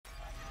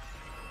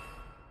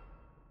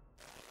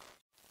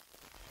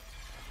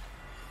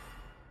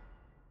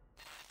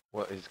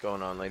What is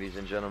going on, ladies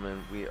and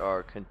gentlemen? We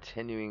are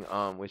continuing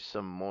on with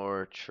some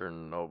more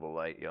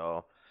Chernobylite,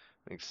 y'all.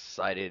 I'm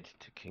excited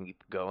to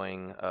keep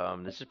going.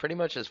 This is pretty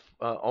much as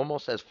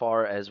almost as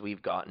far as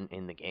we've gotten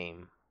in the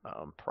game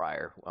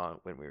prior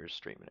when we were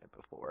streaming it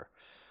before.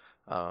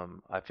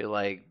 I feel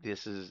like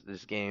this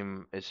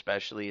game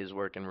especially is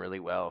working really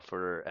well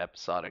for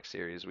episodic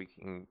series.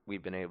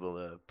 We've been able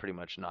to pretty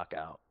much knock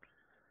out,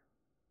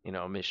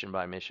 mission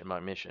by mission by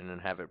mission and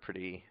have it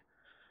pretty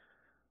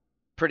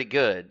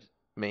good,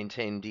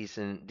 maintain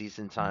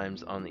decent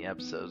times on the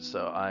episodes.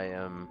 So I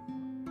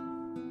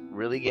am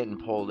really getting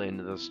pulled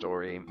into the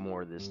story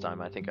more this time.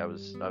 I think I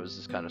was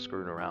just kind of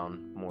screwing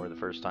around more the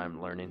first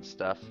time learning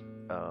stuff,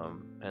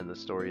 and the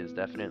story is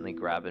definitely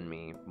grabbing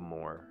me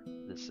more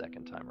the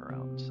second time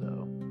around. So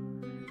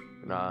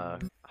I'm gonna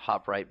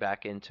hop right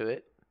back into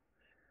it.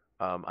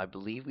 I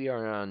believe we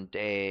are on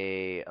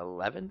day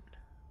 11.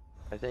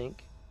 I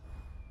think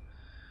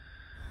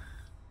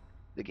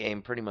the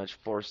game pretty much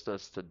forced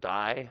us to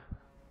die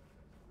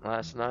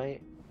last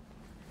night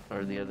or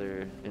in the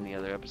other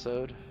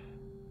episode.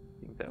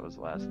 I think that was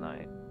last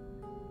night.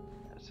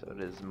 So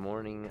it is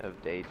morning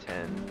of day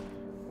 10.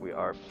 We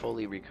are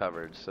fully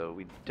recovered, so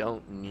we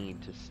don't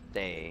need to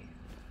stay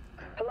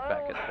back Hello,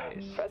 at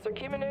base. Professor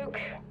Kimanuk,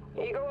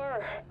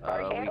 Igor.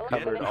 We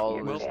covered all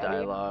of this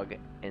dialogue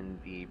in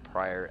the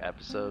prior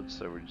episode,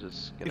 so we're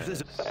just gonna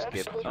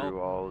skip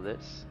through all of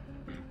this.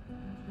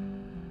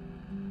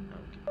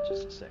 I'll give it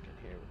just a second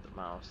here with the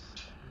mouse.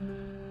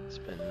 It's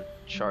been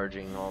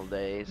charging all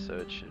day, so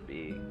it should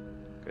be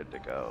good to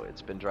go.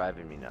 It's been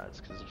driving me nuts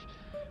because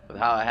with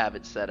how I have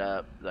it set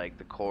up, like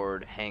the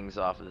cord hangs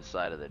off of the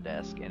side of the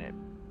desk and it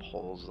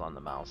pulls on the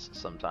mouse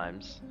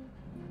sometimes.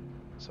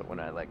 So when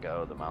I let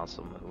go, the mouse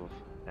will move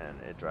and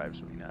it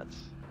drives me nuts.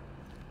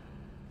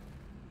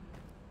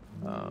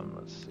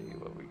 Let's see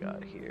what we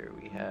got here.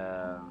 We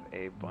have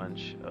a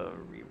bunch of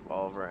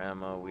revolver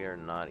ammo. We are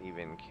not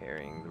even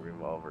carrying the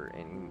revolver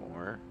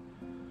anymore.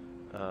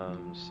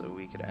 So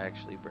we could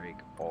actually break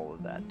all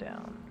of that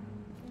down.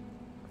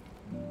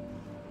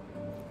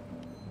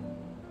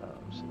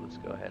 So let's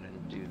go ahead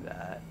and do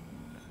that.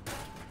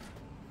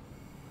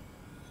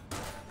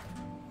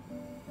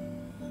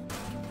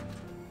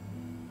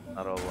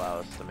 That'll allow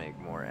us to make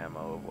more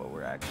ammo of what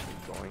we're actually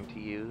going to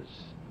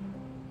use,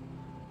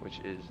 which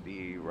is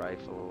the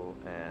rifle,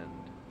 and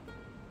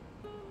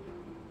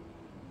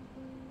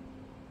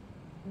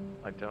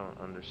I don't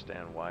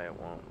understand why it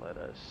won't let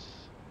us.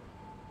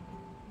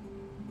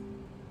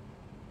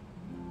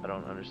 I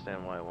don't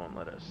understand why it won't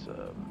let us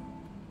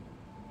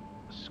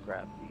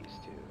scrap these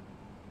two.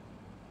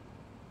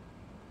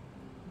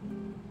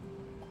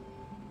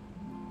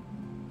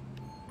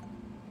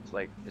 It's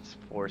like it's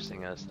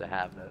forcing us to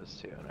have those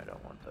two, and I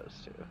don't want those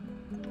two.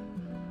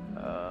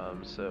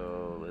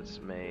 So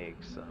let's make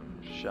some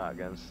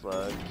shotgun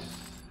slugs.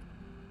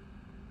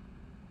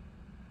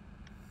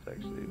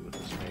 Actually, we'll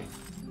just make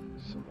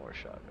some more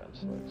shotgun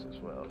slugs as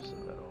well, so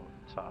that'll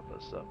top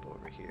us up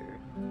over here.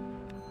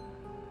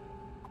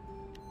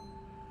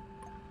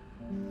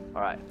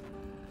 Alright.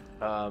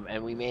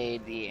 And we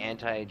made the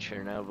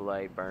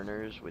anti-Chernobylite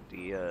burners with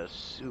the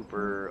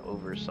super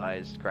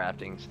oversized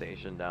crafting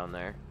station down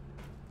there.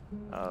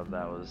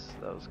 That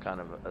was kind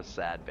of a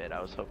sad bit.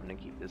 I was hoping to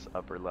keep this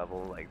upper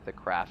level, like the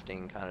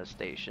crafting kind of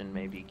station,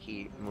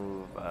 maybe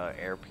move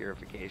air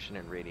purification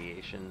and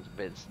radiation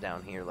bits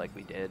down here like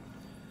we did.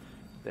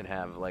 Then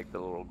have like the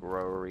little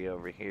growery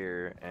over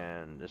here,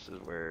 and this is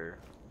where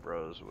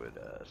bros would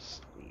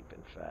sleep,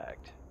 in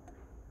fact.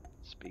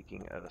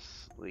 Speaking of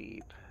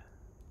sleep.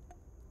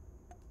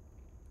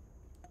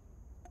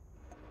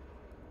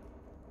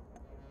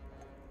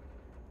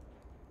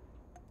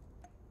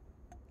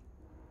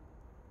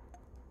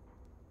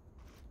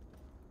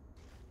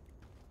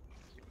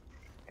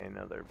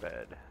 Another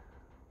bed.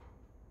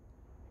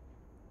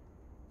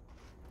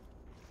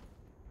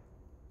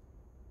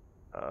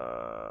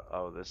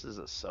 Oh, this is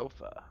a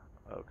sofa.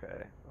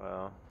 Okay,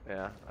 well,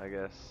 yeah, I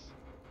guess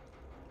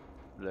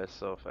this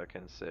sofa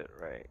can sit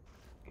right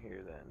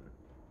here then,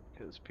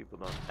 because people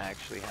don't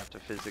actually have to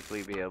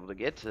physically be able to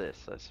get to this,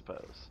 I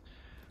suppose.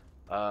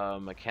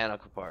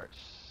 Mechanical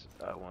parts.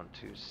 I want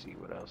to see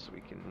what else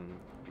we can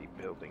be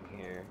building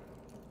here.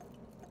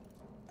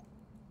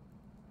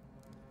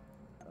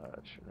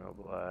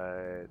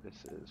 Chernobylite,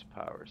 this is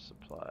power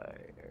supply,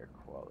 air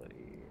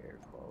quality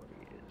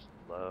is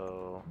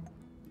low.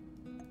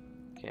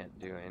 Can't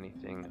do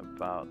anything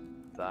about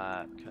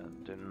that,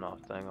 can't do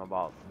nothing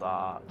about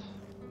that.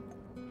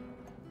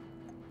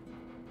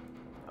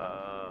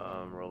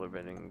 Roller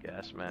bending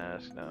gas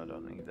mask, no,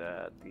 don't need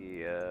that.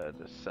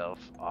 The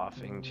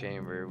self-offing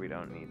chamber, we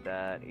don't need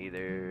that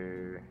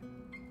either.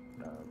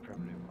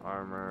 Primitive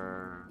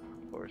armor,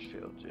 force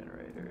field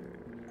generator.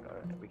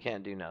 We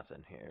can't do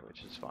nothing here,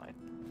 which is fine.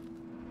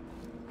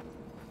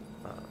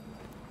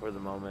 For the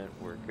moment,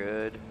 we're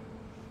good.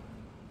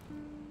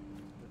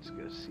 Let's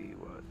go see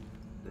what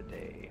the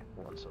day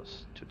wants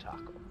us to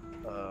tackle.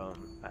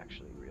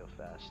 Actually, real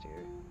fast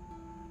here.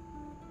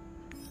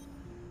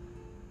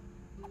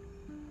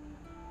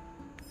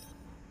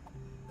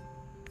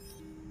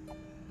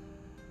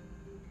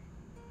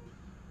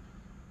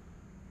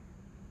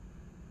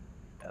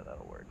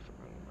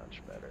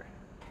 much better.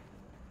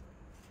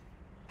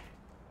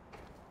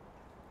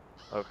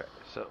 Okay,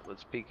 so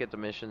let's peek at the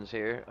missions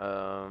here.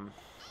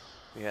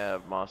 We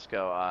have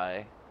Moscow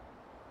Eye.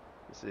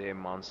 This is a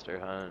monster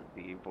hunt.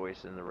 The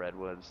voice in the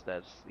redwoods,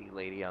 that's the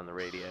lady on the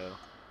radio.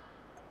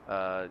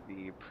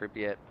 The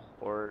Pripyat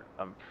port,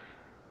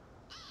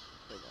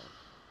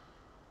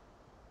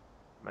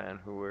 man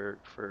who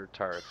worked for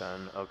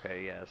Tarakan.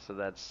 Okay, yeah, so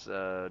that's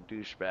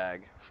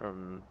douchebag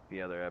from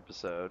the other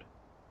episode.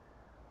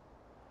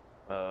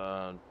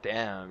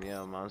 Damn,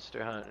 yeah,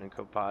 Monster Hunt and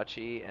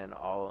Kopachi and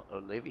all.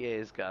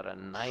 Olivier's got a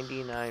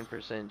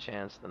 99%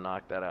 chance to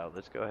knock that out.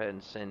 Let's go ahead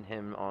and send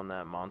him on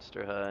that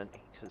Monster Hunt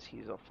because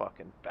he's a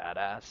fucking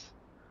badass.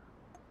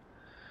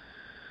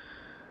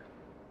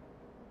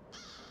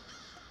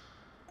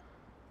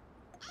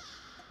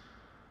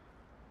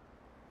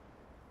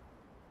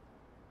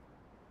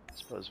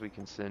 Suppose we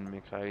can send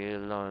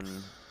Mikhail on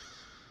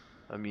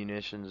a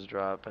munitions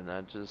drop, and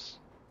that just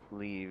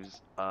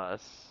leaves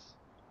us.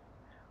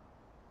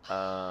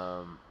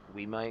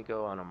 We might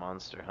go on a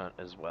monster hunt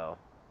as well.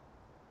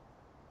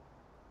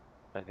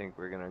 I think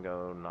we're gonna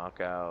go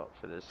knock out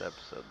for this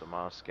episode the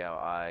Moscow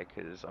Eye,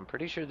 because I'm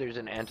pretty sure there's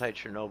an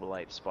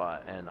anti-Chernobylite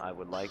spot, and I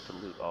would like to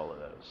loot all of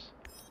those.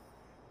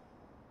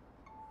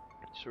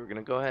 So we're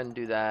gonna go ahead and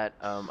do that.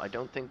 I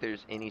don't think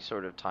there's any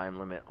sort of time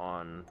limit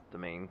on the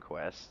main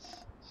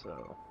quests,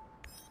 so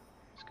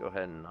let's go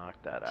ahead and knock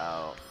that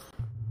out.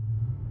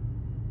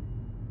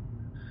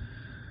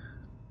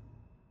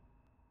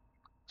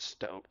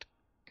 Stoked.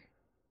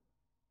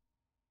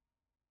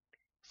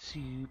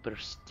 Super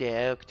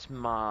stoked,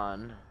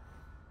 man.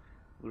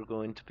 We're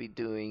going to be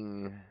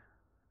doing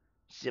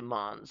the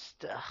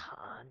monster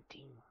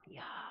hunting.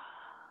 Yeah.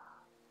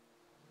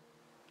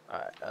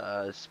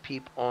 Alright, let's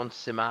peep on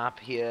the map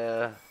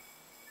here.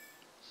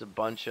 It's a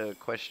bunch of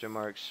question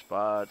mark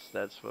spots.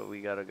 That's what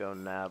we gotta go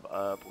nab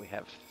up. We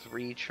have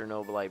 3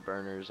 Chernobylite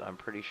burners. I'm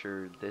pretty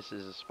sure this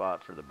is a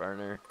spot for the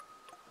burner.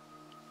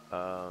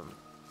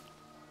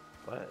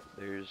 But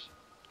there's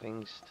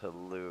things to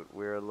loot.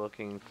 We're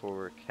looking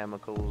for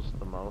chemicals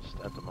the most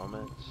at the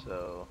moment,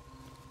 so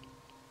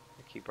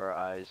keep our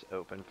eyes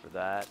open for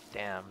that.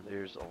 Damn,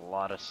 there's a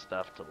lot of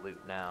stuff to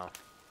loot now.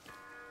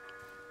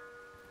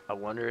 I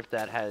wonder if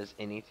that has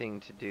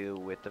anything to do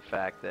with the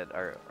fact that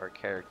our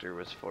character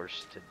was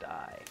forced to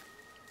die.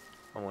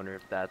 I wonder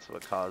if that's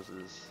what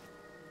causes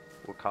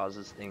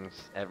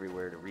things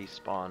everywhere to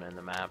respawn and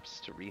the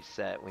maps to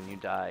reset when you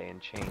die and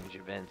change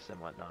events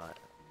and whatnot.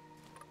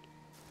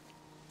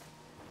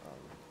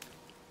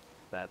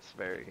 That's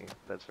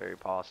very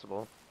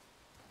possible.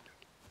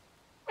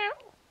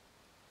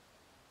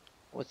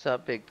 What's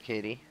up, big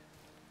kitty?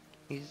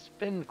 He's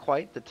been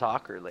quite the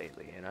talker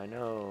lately, and I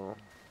know,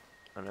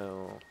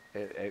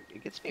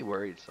 it gets me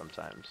worried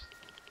sometimes.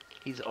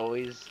 He's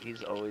always,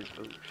 oh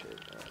shit,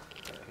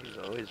 he's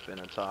always been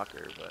a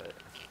talker, but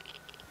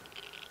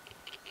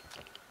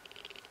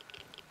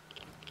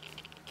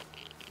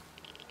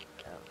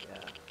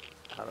yeah.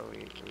 How do we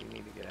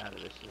need to get out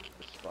of this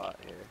spot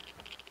here?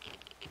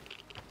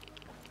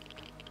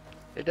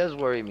 It does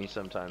worry me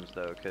sometimes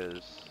though,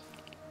 because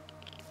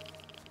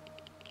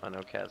I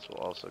know cats will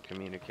also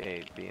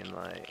communicate, being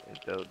like,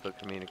 they'll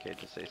communicate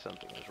to say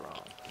something is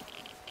wrong.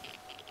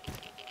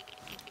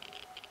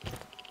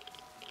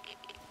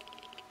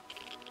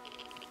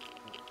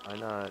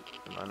 Am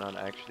I not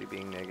actually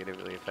being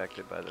negatively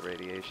affected by the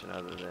radiation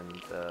other than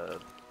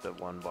the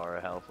 1 bar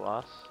of health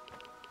loss?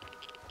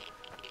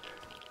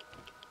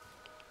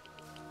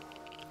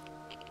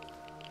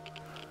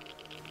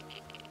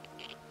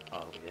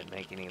 Oh, we didn't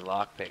make any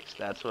lockpicks.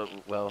 That's what,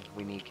 well,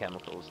 we need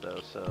chemicals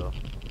though, so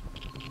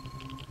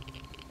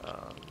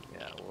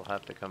yeah, we'll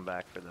have to come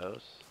back for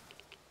those.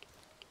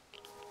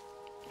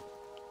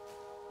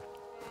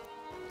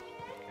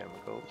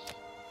 Chemicals.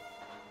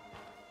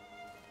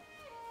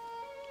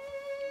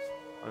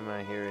 Why am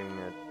I hearing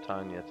a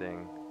Tanya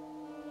thing?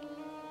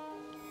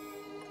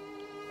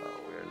 Oh,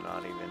 we're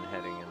not even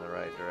heading in the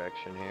right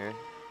direction here.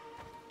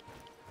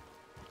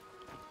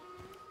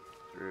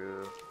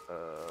 Through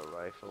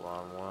rifle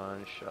on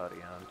 1,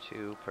 shotty on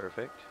 2,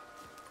 perfect.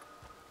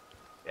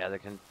 Yeah,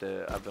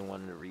 I've been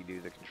wanting to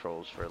redo the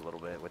controls for a little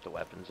bit with the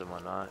weapons and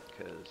whatnot,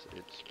 because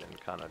it's been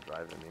kind of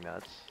driving me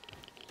nuts.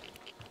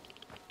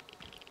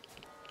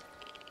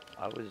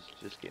 I was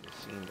just getting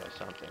seen by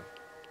something.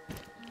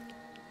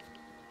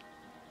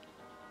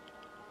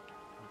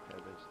 Okay,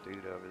 this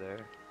dude over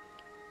there.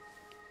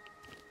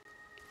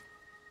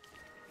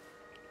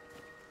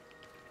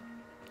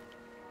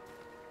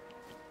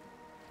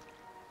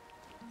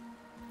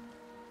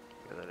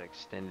 Yeah, that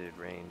extended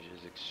range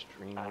is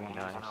extremely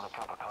nice.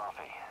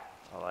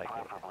 I like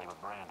it.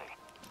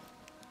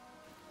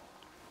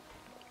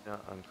 No,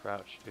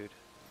 uncrouch, dude.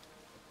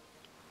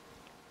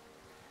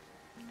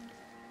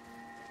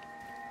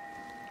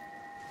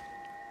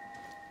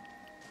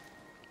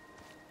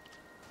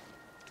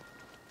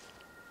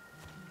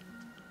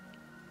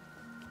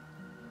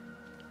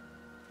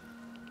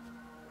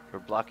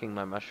 You're blocking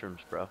my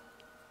mushrooms, bro.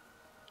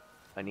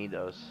 I need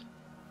those.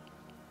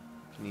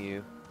 Can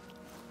you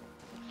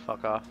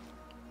fuck off.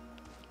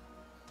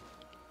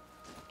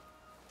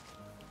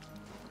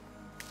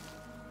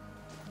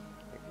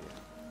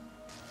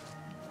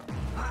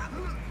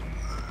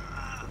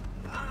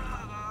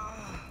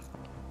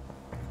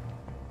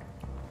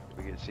 Did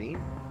we get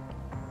seen?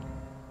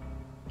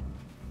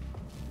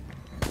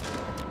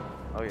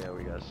 Oh yeah,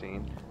 we got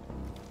seen.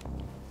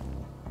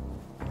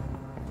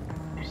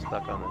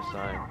 Stuck on this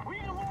sign.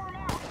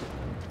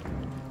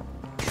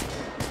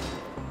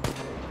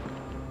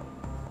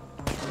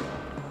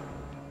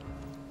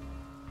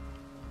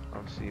 I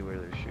don't see where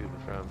they're shooting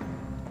from.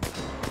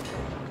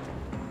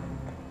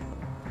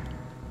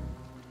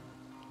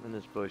 I'm in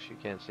this bush, you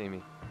can't see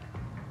me.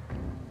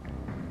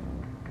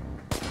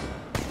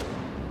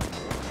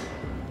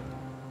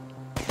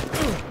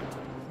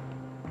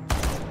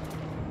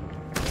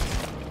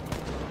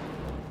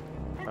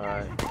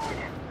 Alright.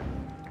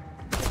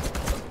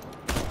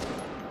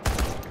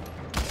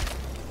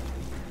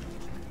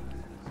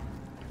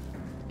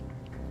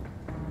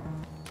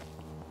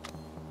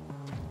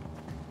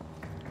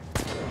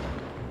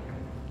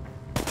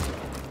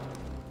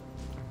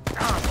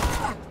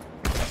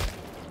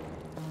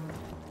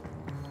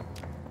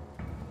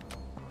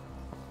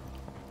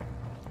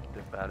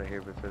 Dip out of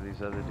here before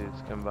these other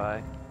dudes come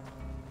by.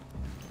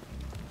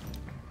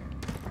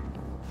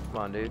 Come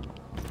on, dude.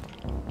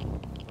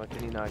 Why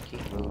can you not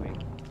keep moving?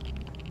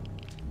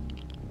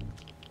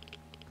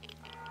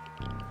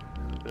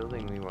 The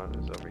building we want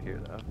is over here,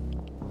 though.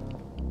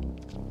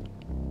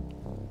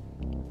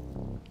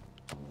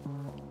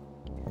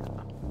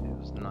 Yeah, it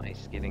was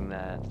nice getting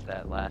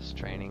that last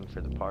training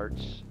for the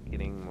parts,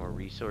 getting more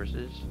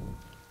resources.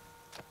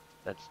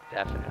 That's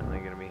definitely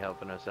going to be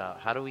helping us out.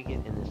 How do we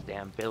get in this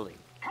damn building?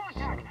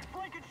 Contact!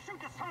 Blake and shoot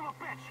the son of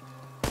a bitch!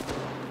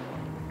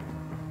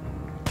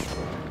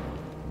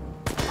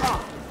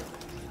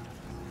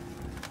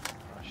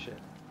 Oh shit.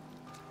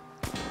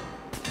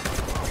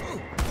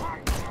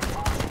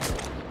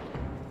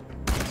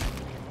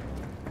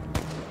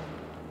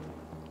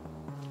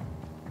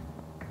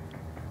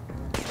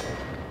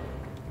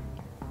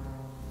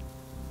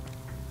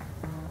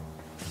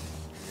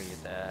 Let me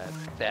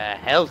get the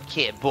health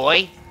kit,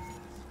 boy.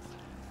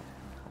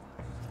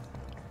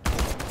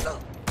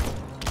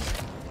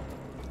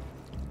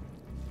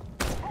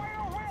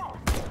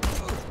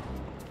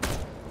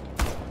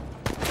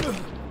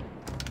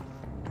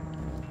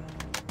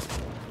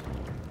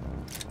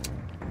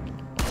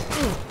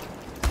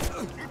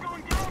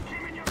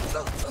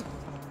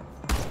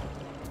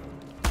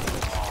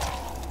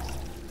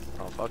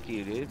 Fuck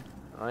you, dude.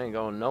 I ain't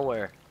going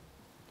nowhere.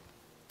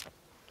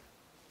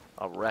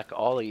 I'll wreck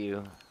all of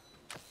you.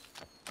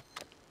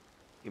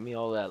 Give me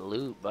all that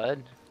loot,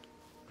 bud.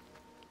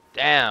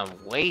 Damn,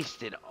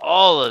 wasted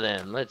all of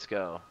them. Let's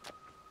go.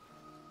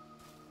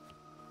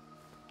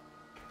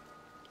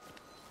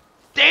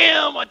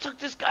 Damn, I took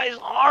this guy's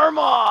arm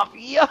off.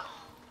 Yo.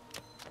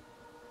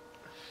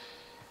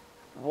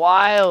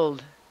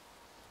 Wild.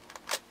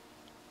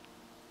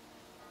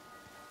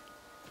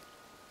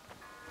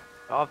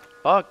 Oh,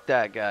 fuck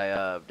that guy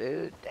up,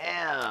 dude.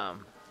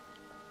 Damn.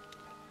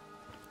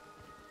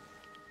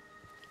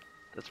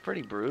 That's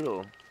pretty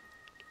brutal.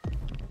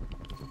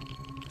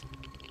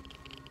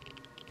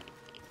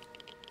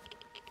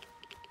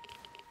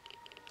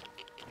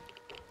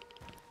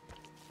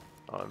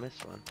 Oh, I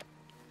missed one.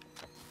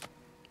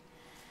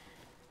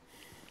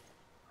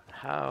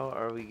 How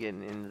are we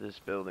getting into this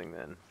building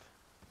then?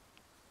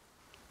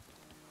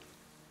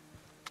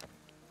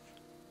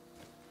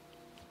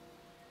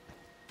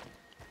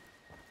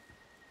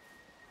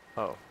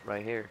 Oh,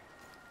 right here.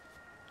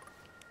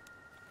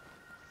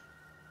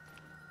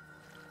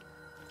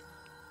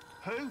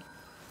 Who?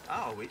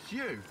 Oh, it's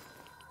you.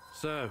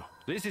 So,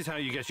 this is how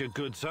you get your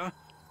goods, huh?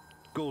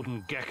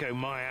 Gordon Gecko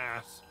my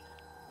ass.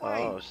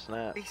 Wait, Oh,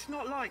 snap. it's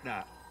not like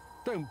that.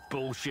 Don't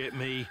bullshit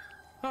me.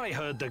 I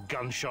heard the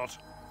gunshot.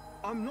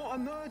 I'm not a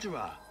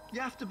murderer. You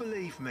have to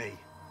believe me.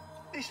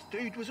 This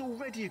dude was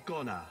already a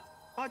goner.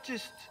 I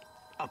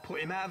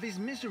put him out of his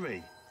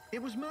misery.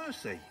 It was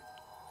mercy.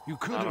 You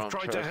could I have don't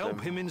tried to trust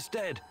help him. him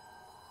instead.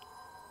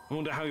 I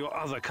wonder how your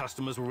other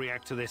customers will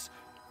react to this.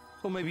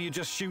 Or maybe you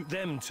just shoot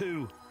them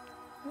too.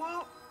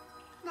 What?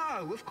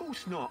 No, of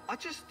course not.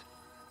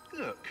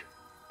 Look,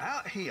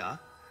 out here,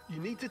 you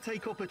need to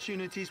take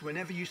opportunities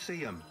whenever you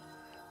see them.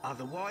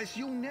 Otherwise,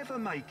 you'll never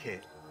make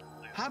it.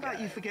 How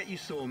about you forget you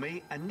saw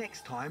me, and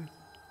next time,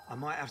 I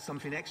might have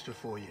something extra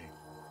for you.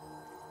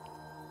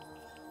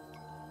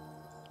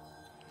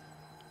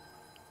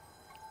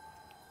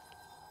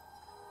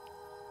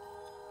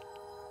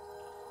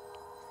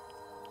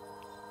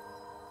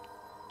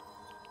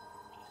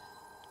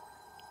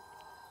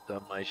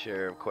 Done my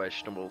share of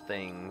questionable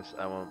things.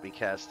 I won't be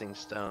casting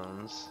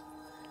stones.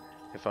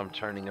 If I'm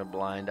turning a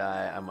blind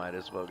eye, I might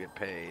as well get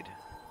paid.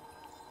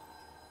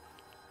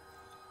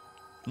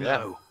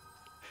 No.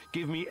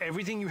 Give me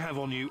everything you have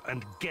on you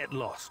and get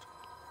lost.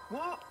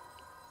 What?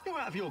 You're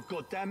out of your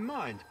goddamn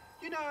mind.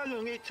 You know how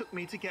long it took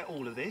me to get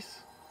all of this?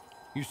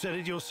 You said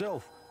it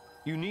yourself.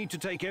 You need to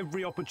take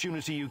every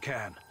opportunity you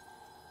can.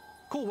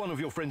 Call one of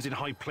your friends in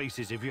high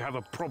places if you have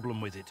a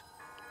problem with it.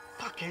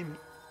 Fucking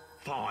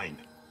fine.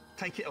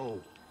 Take it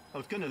all. I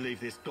was gonna leave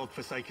this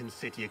godforsaken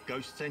city of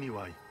ghosts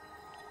anyway.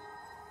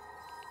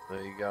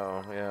 There you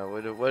go. Yeah,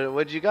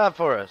 what you got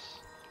for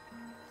us?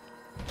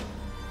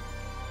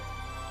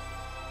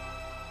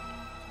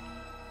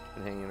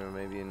 Hanging, or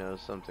maybe you know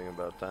something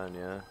about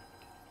Tanya.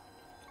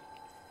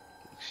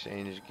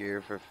 Exchange gear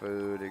for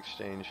food,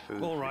 exchange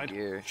food All for right,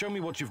 gear. show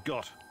me what you've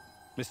got,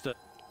 Mr.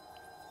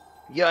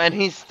 Yo, and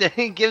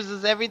he gives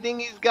us everything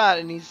he's got,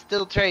 and he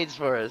still trades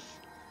for us.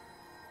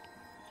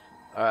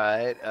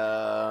 Alright,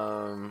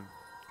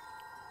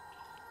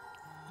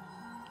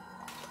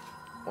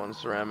 one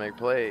ceramic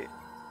plate.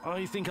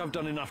 I think I've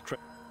done enough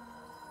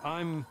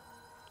I'm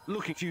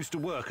looking. She used to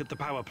work at the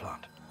power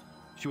plant.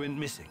 She went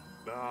missing.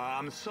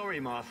 I'm sorry,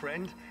 my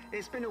friend.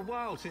 It's been a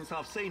while since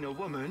I've seen a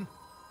woman.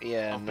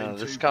 Yeah, I've no, been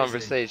this too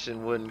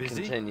conversation wouldn't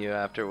Busy? continue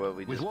after what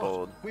we With just what?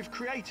 pulled. With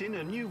creating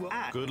a new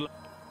act. Good luck.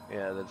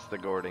 Yeah, that's the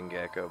Gordon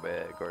Gecko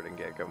bit. Gordon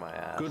Gecko, my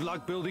ass. Good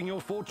luck building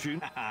your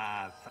fortune.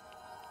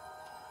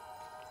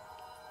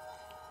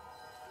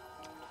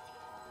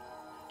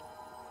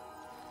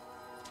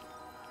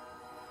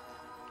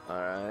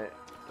 Alright,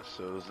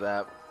 so is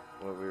that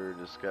what we were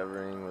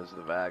discovering was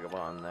the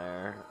vagabond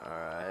there?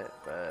 Alright,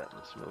 but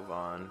let's move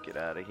on, get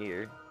out of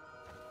here.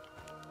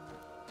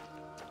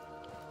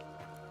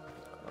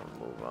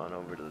 I'll move on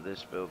over to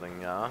this building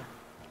now.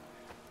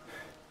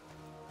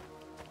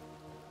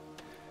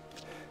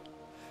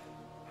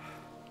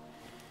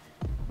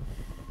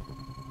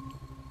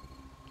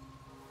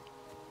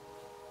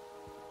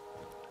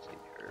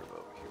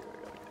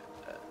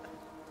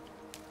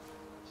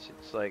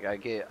 It's like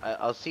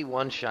I'll see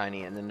one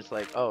shiny and then it's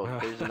like, oh,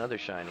 there's another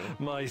shiny.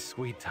 My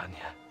sweet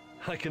Tanya,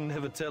 I can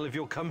never tell if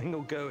you're coming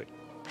or going.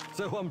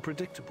 So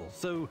unpredictable,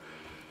 so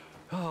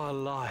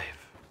alive.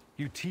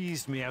 You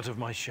teased me out of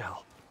my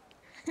shell.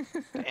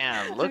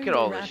 Damn, look at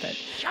all the Rabbit,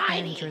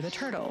 shiny. and you're the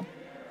turtle.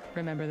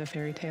 Remember the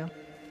fairy tale?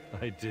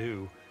 I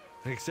do,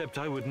 except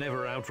I would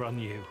never outrun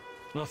you.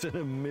 Not in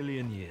a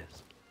million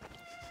years.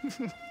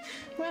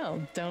 Well,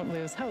 don't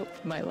lose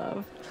hope, my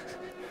love.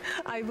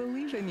 I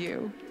believe in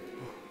you.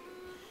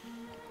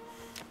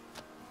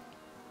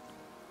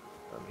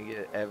 Let me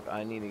get.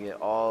 I need to get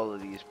all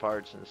of these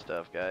parts and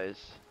stuff,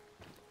 guys.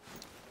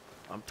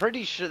 I'm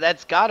pretty sure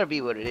that's gotta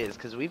be what it is,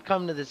 because we've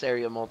come to this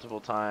area multiple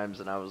times,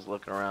 and I was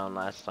looking around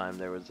last time,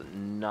 there was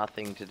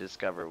nothing to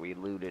discover. We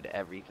looted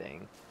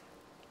everything.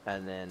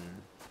 And then,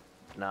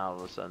 now all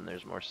of a sudden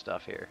there's more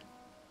stuff here.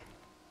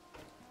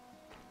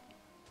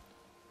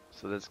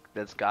 So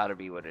that's gotta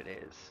be what it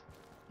is.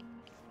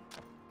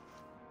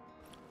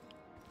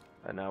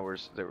 And now we're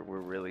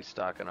really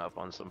stocking up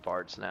on some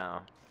parts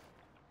now.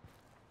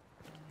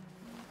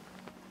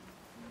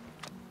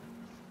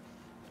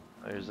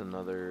 There's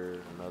another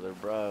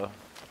bro.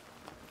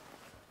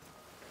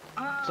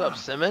 What's up,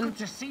 Simon? Good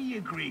to see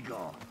you,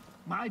 Grigor.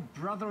 My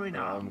brother in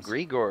arms.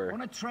 Grigor.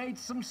 Want to trade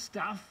some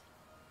stuff?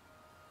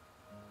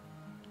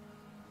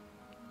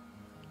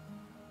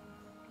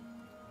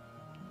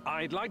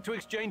 I'd like to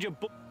exchange a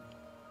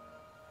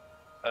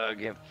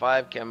Get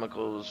 5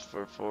 chemicals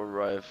for 4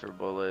 rifle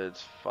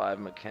bullets, 5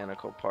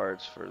 mechanical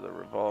parts for the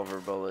revolver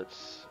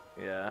bullets.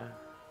 Yeah.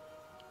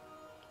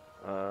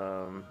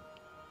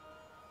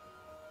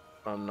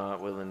 I'm not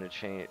willing to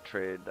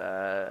trade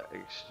that.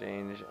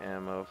 Exchange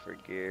ammo for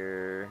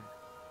gear.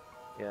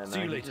 Yeah, See no,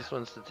 you he later. just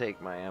wants to take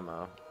my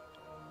ammo.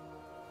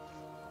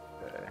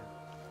 Okay.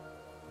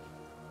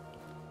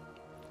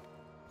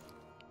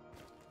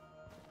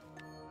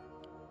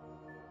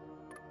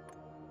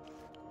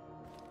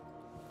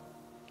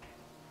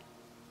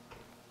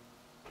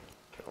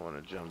 Don't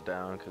want to jump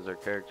down because our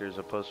character is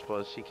a post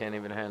plus. He can't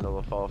even handle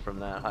a fall from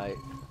that height.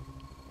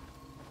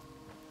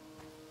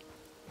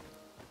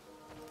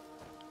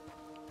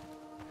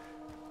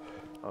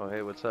 Oh,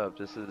 hey, what's up?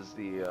 This is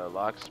the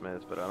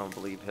locksmith, but I don't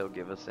believe he'll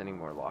give us any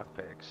more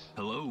lockpicks.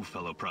 Hello,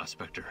 fellow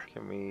prospector.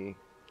 Can we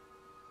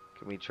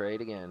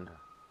trade again?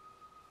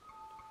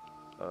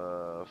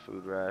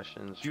 Food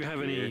rations. Do you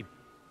have any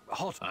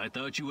hot? I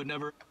thought you would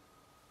never.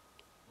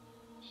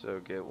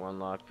 So get 1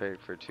 lockpick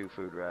for 2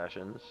 food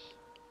rations.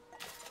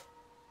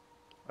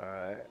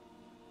 Alright.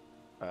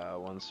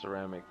 1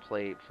 ceramic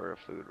plate for a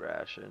food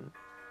ration.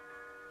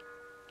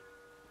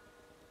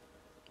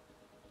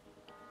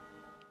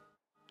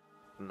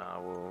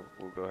 Nah, we'll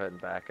go ahead and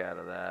back out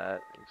of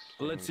that.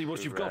 Let's see what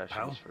Exchange you've food got,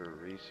 pal. rations for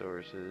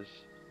resources.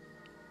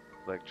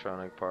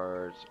 Electronic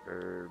parts,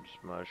 herbs,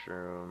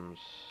 mushrooms.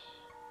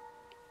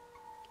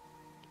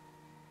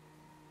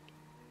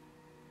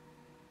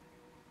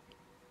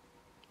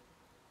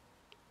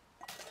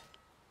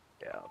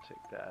 Yeah, I'll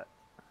take that.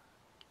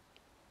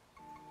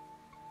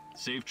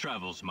 Safe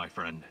travels, my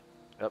friend.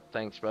 Yep,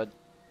 thanks, bud.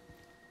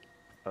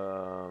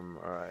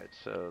 Alright,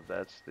 so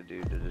that's the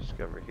dude to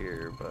discover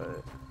here,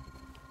 but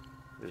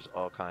there's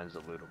all kinds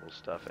of lootable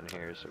stuff in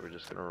here, so we're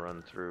just gonna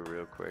run through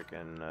real quick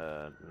and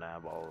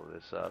nab all of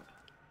this up.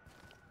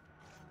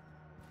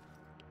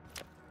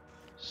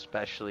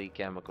 especially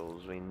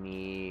chemicals. We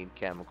need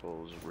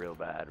chemicals real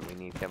bad. We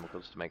need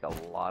chemicals to make a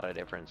lot of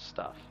different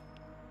stuff.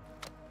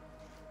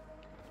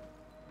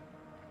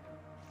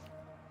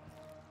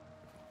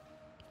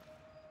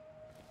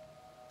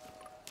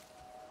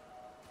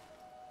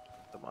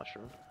 The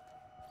mushroom.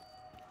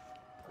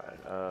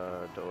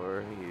 Alright,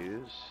 door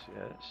use,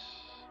 yes.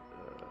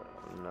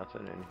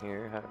 Nothing in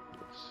here.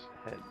 Let's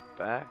head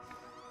back.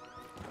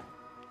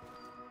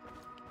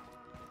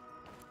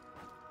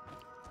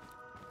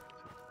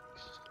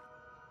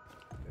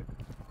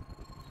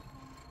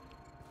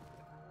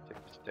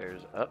 Take the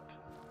stairs up.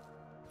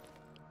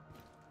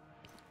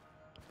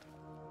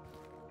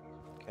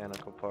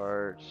 Mechanical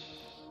parts,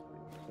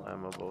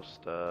 flammable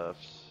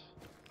stuffs.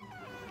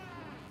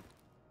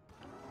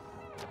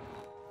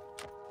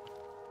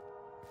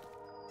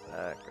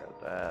 Grab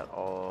that,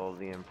 all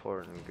the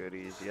important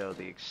goodies. Yo,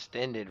 the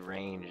extended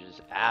range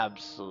is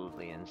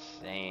absolutely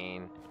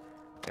insane.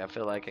 I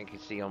feel like I can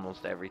see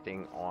almost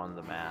everything on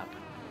the map.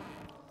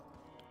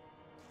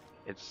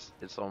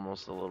 It's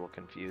almost a little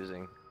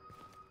confusing.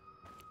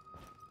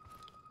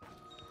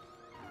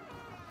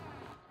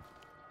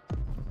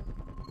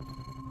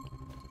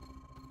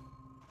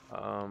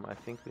 I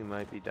think we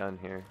might be done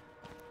here.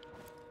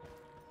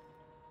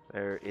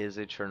 There is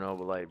a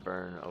Chernobylite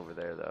burn over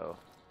there though,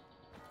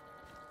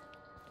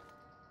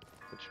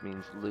 which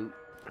means loot.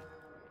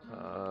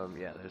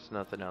 Yeah, there's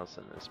nothing else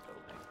in this building.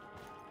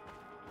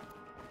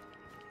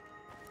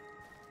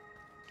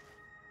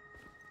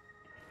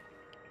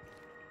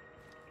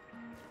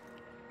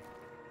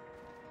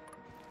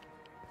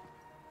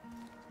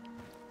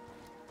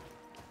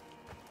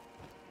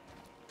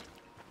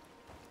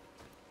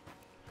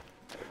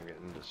 I'm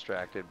getting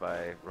distracted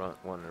by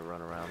wanting to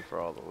run around for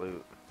all the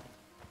loot.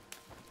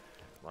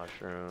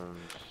 Mushrooms,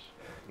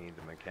 need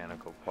the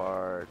mechanical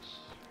parts.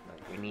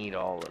 Like, we need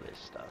all of this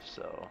stuff,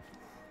 so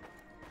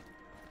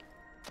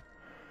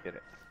get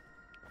it.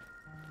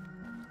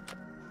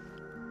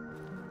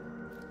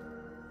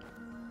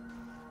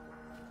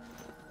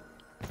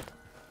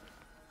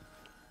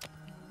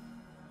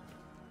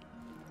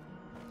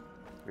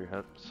 We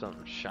have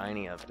something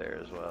shiny up there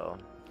as well.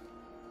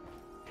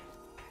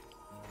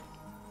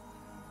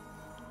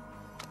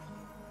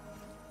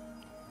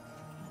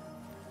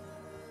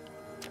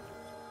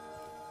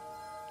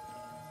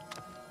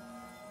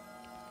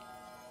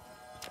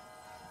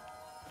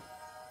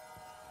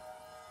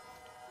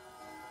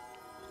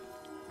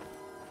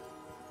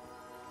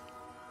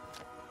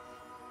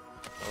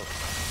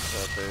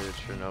 There's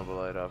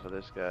Chernobylite off of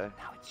this guy.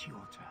 Now it's your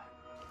turn.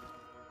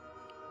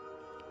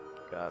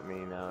 Got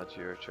me, now it's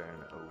your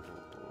turn. Oh,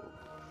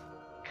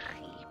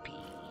 creepy.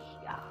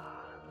 Yeah.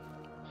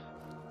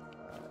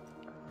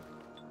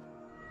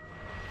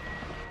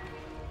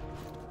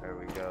 There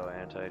we go,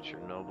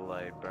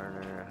 anti-Chernobylite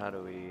burner. How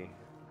do we...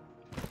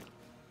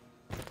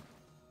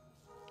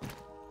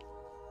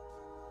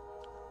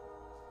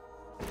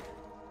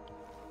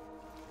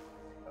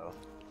 Oh.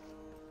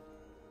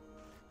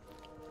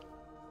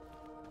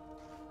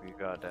 What you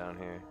got down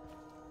here?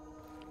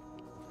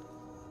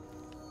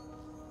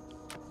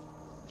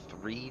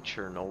 3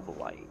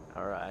 Chernobylite.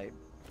 Alright,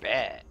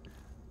 bet.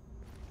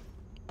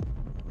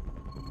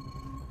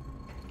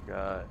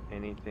 Got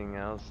anything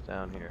else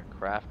down here?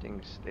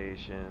 Crafting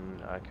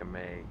station. I can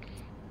make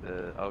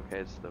the... Okay,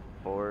 it's the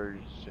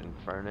forge and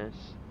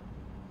furnace.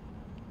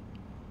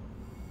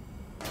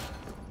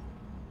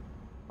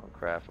 I'll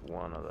craft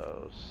one of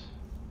those.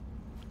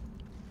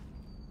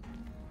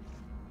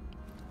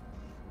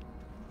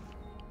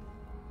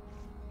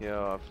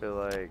 Yo, I feel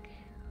like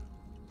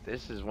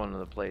this is one of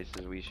the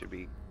places we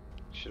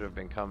should have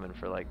been coming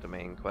for, like, the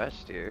main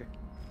quest here.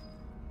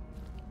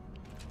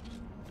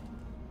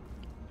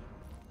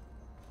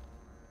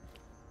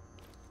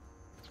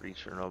 Three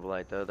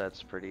Chernobylite though,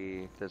 that's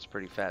pretty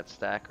fat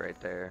stack right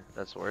there.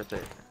 That's worth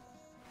it.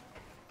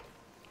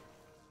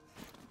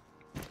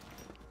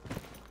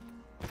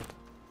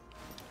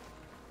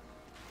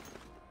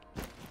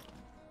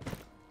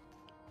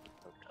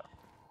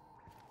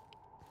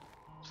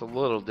 It's a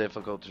little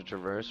difficult to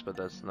traverse, but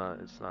it's not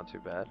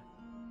too bad.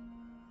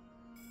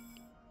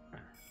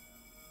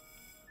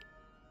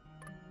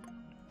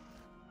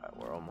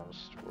 We're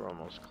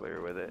almost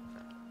clear with it.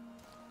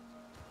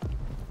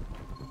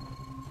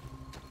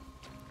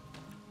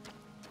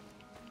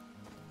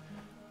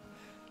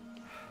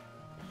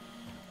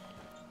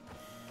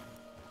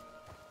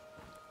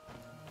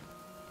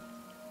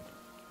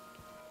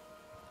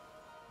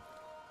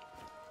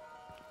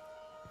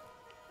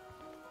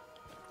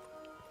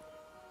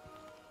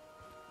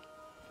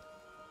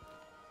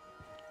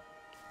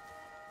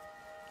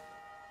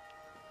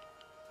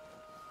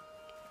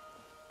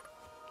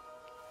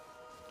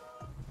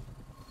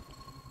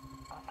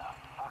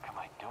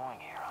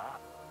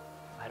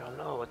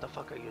 What the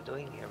fuck are you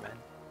doing here, man?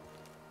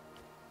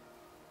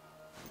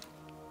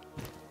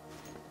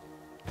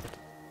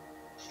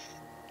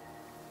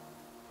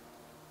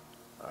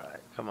 Alright,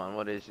 come on,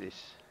 what is this?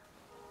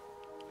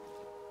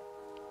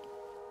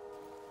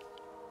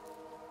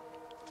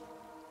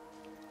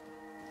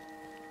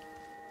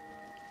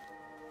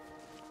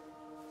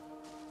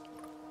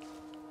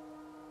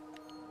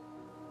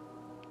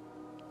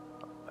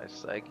 My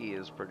psyche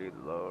is pretty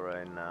low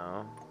right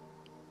now.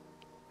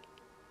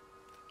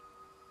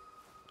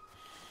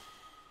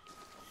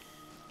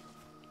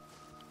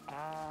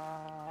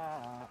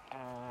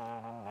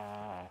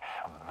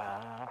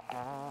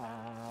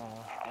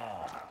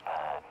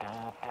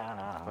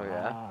 Oh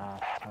yeah.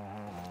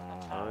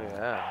 Oh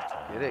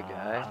yeah. Get it,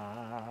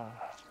 guy.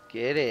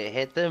 Get it.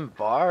 Hit them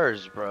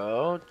bars,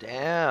 bro.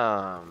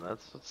 Damn.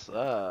 That's what's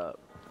up.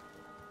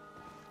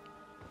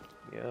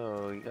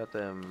 Yo, you got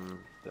them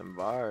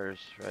bars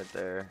right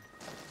there.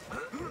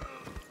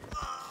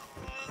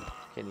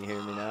 Can you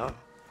hear me now?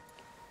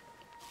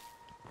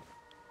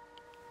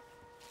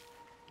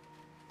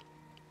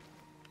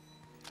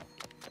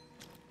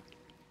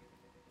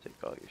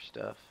 Take all your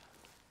stuff.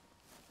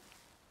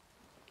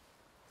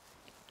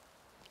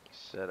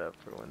 Set up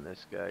for when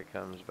this guy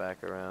comes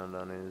back around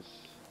on his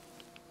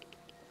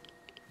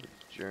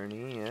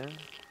journey, yeah?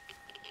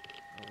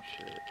 Oh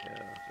shit, yeah,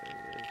 there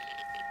he is.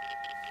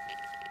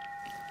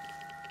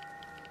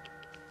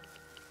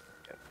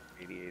 Got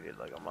radiated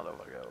like a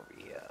motherfucker over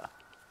here.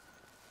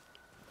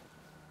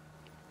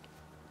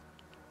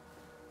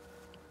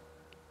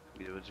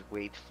 We just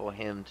wait for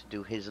him to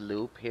do his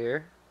loop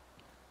here.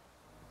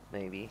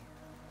 Maybe.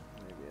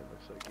 Maybe it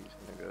looks like he's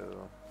gonna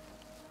go.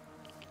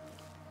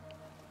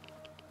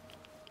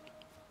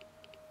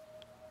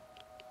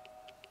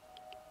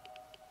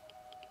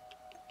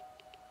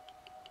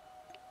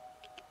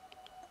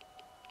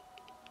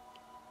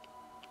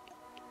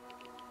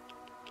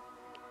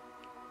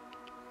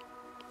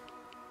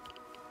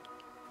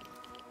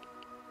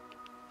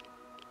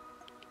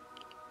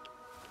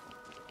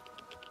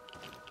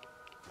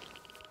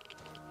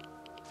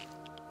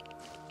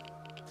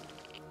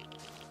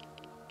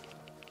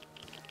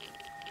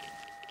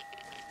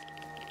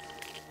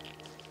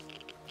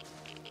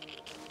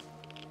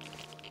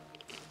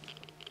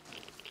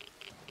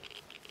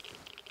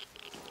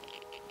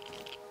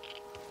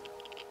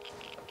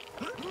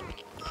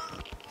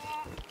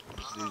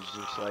 Dude's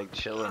just like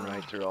chilling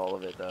right through all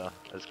of it though.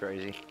 That's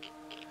crazy.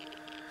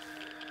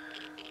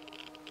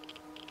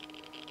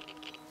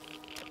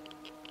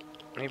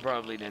 He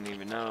probably didn't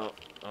even know.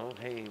 Oh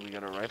hey, we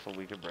got a rifle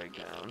we could break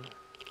down.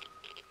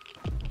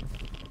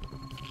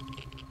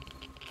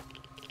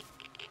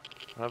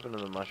 What happened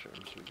to the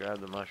mushrooms? We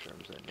grabbed the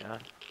mushrooms then, yeah?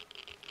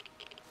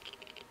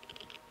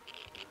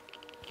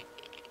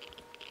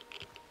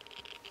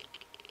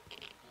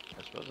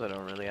 I suppose I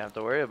don't really have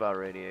to worry about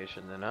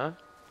radiation then, huh?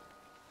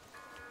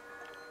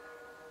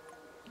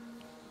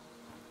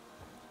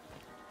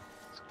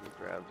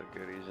 Grab the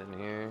goodies in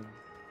here.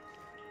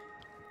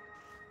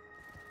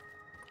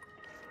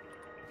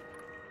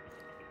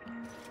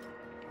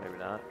 Maybe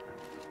not.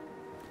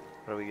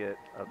 What do we get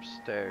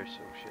upstairs?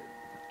 Oh shit.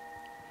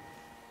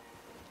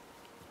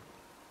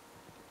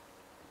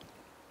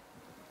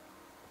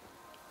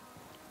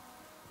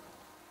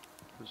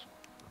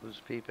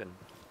 Who's peeping?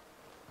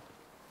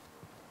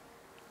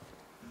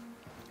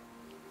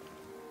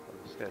 Oh,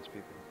 this guy's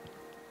peeping.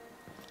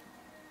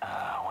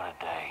 What a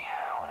day.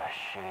 What a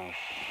shitty,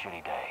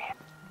 shitty day.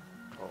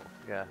 Oh,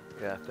 yeah,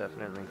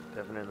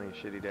 definitely a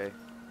shitty day.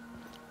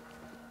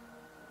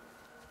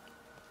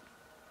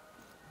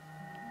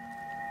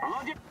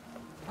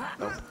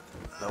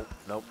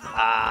 Nope.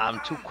 Ah, I'm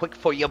too quick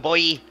for you,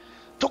 boy.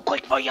 Too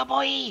quick for you,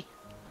 boy.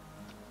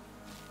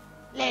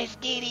 Let's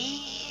get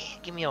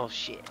it. Give me all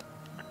shit.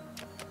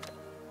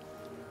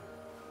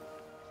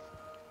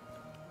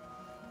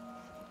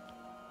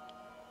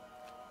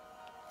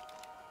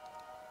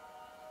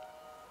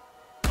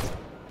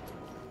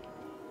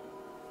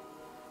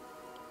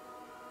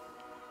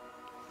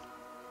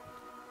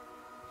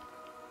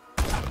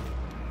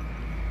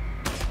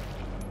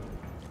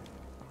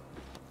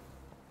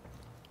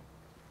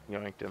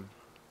 Yoinked him.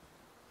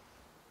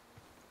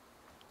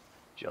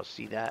 Did y'all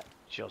see that?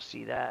 Did y'all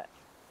see that?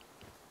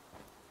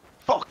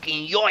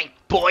 Fucking yoink,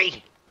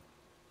 boy!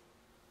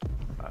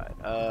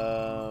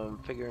 Alright,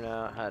 figuring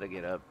out how to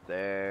get up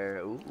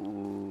there.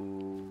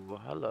 Ooh,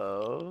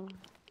 hello.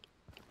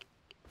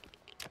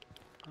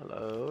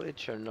 Hello, it's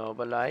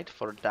Chernobylite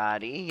for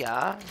daddy,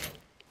 yeah?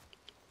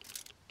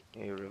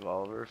 A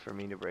revolver for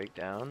me to break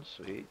down,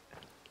 sweet.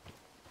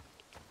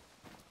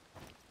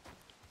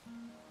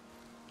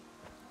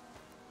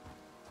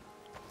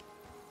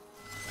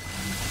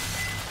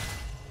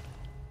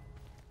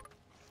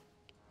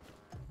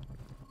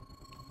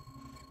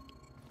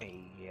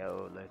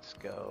 Let's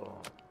go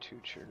to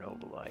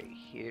Chernobylite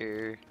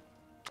here.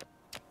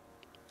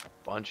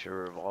 Bunch of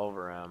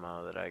revolver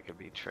ammo that I could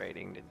be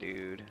trading to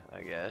dude,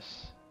 I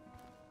guess.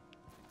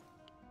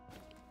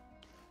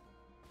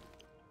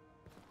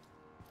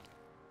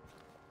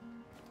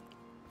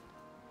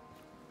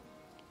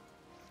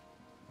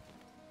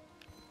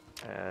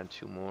 And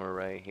two more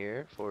right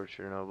here for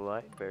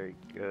Chernobylite. Very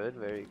good,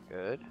 very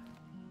good.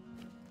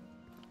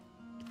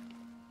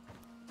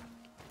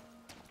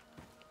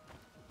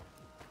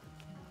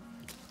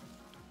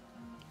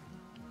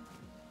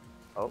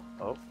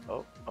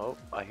 Oh,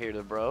 I hear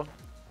the bro.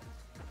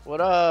 What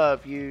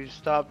up? You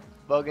stopped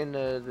bugging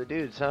the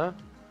dudes, huh?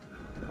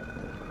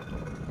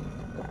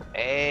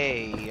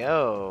 Hey,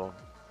 yo.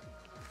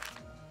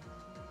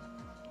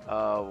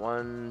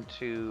 1,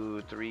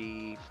 2,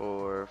 3,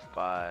 4,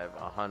 5.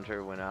 A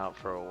hunter went out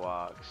for a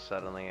walk.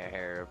 Suddenly a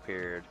hare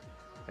appeared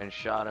and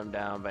shot him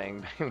down.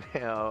 Bang, bang,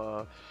 bang.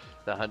 Oh,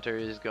 the hunter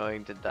is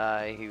going to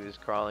die. He was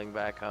crawling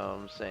back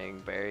home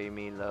saying, bury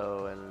me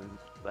low and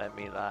let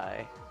me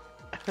lie.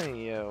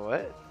 Yo,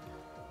 what?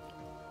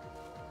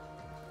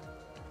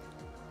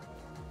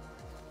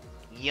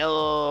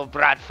 Yo,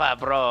 bratva,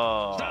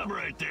 bro. Stop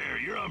right there.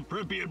 You're on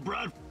Pripyat,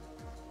 brat.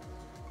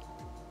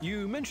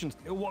 You mentioned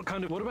what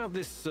kind of? What about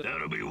this?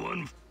 That'll be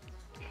one.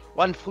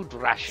 One food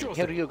ration. Sure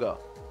Here thing. you go.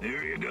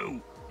 Here you go.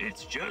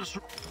 It's just.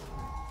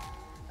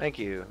 Thank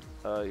you.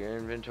 Your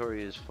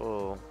inventory is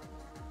full.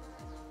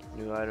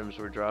 New items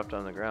were dropped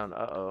on the ground.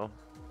 Uh-oh.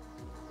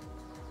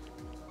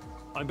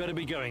 I better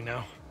be going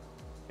now.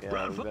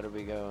 Yeah, we better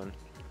be going.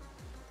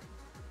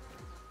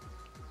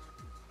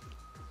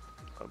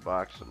 A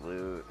box of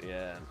loot.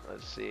 Yeah,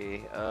 let's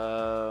see.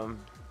 Oh,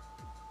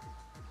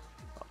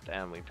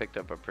 damn, we picked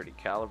up a pretty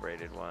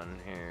calibrated one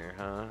here,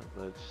 huh?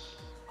 Let's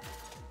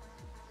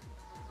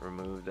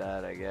remove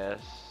that, I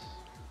guess.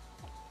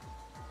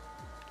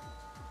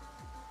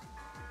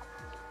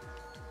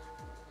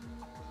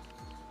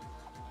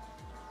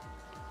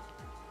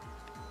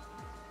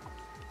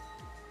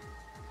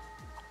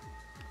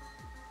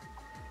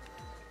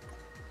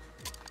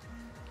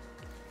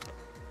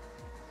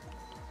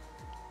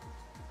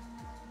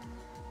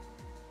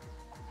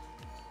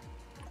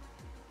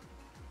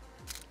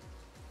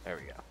 There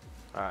we go.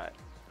 Alright.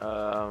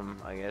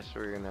 I guess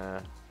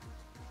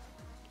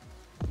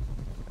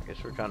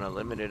we're kind of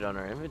limited on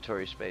our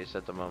inventory space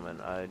at the moment.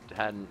 I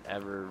hadn't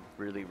ever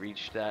really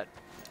reached that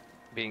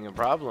being a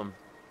problem.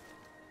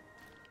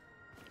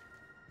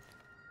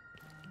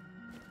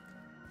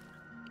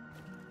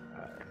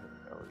 Alright,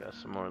 we got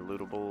some more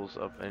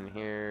lootables up in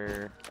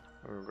here.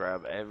 We'll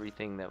grab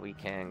everything that we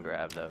can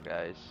grab though,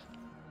 guys.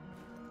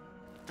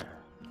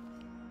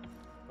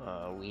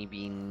 We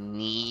be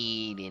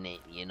needing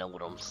it, you know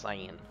what I'm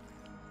saying?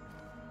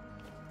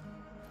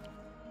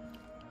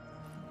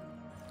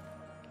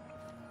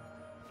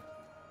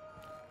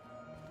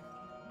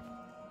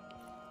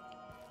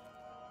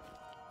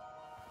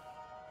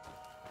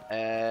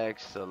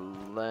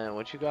 Excellent.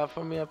 What you got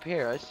for me up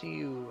here? I see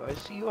you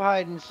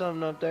hiding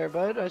something up there,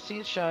 bud. I see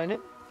it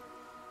shining.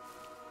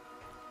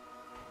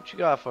 What you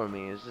got for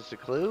me? Is this a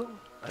clue?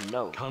 A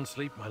note. Can't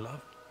sleep, my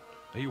love.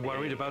 Are you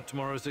worried about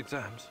tomorrow's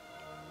exams?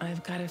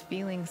 I've got a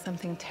feeling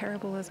something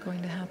terrible is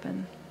going to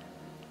happen.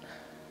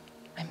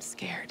 I'm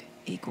scared,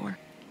 Igor.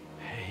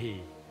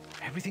 Hey,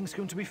 everything's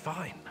going to be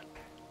fine.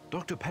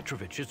 Dr.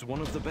 Petrovich is one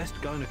of the best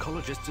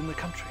gynecologists in the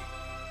country.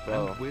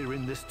 Whoa. And we're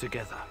in this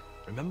together.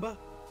 Remember?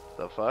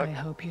 The fuck? I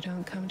hope you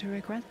don't come to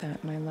regret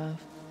that, my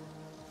love.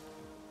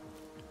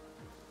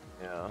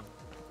 Yeah.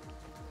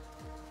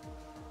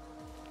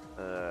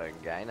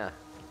 Gyna.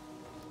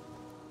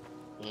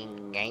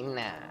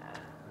 Gyna.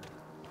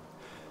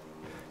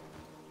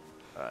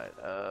 Alright,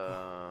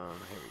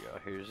 here we go.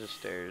 Here's the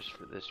stairs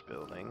for this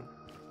building.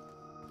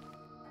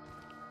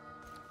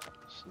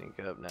 Sneak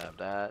up, nab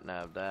that,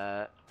 nab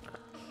that.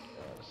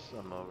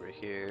 Some over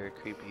here.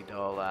 Creepy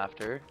doll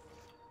laughter.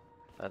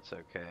 That's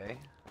okay.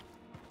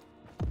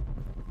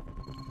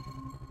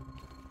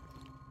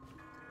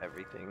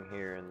 Everything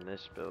here in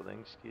this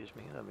building. Excuse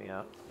me, let me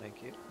out.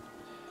 Thank you.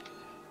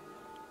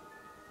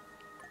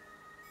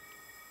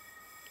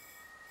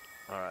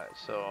 Alright,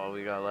 so all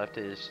we got left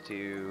is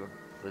to...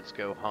 Let's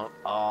go hunt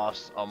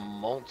us a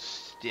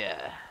monster.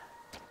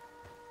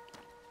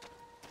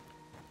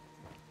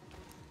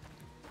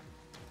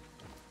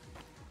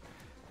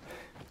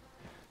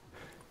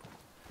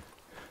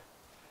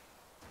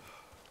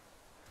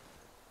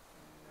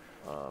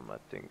 I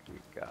think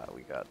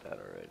we got that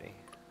already.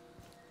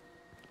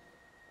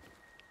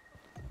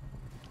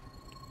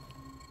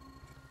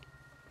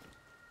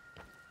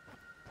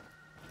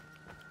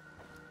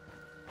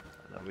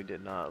 No, we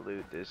did not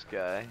loot this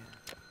guy.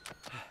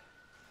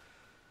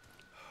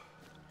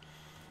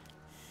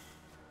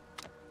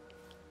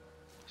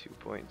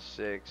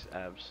 .6,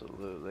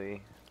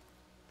 absolutely.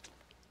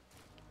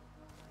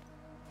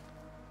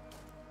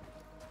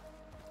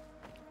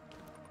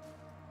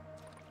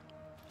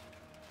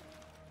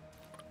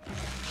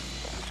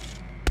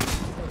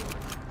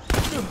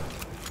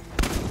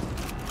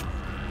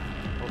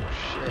 Oh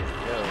shit,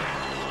 yo.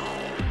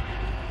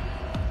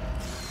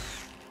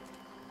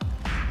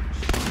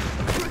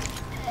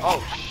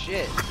 Oh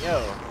shit, yo.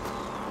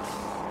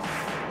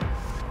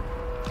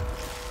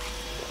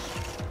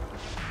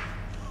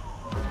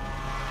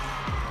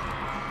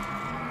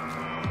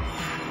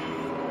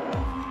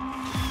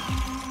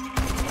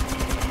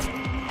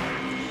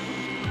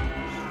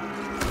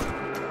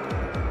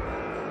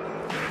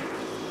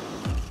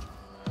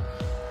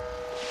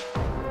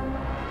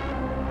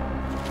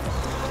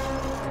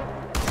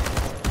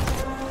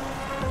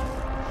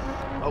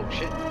 Oh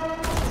shit.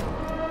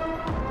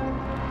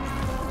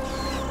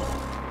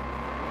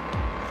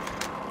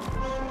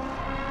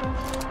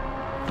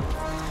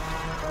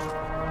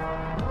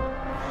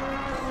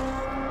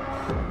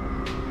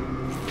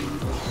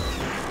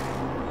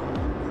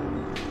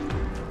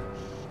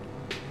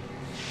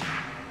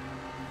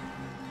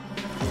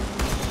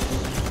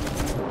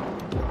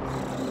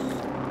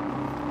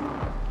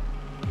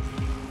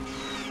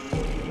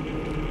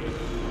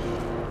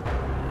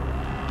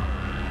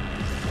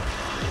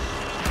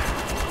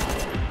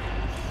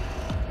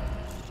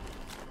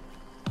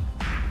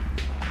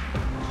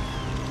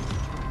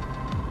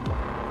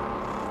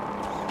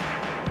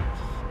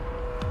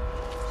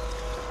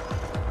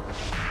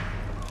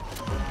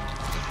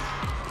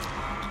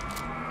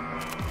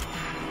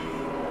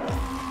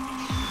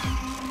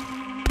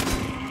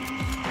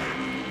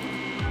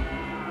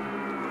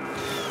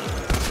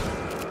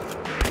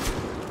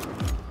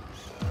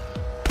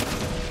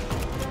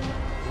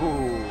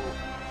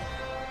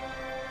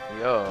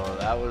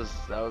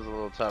 That was a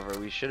little tougher.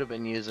 We should have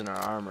been using our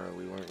armor.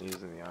 We weren't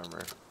using the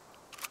armor.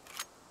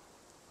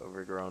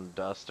 Overgrown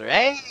duster.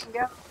 Hey,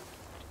 yeah.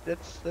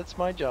 That's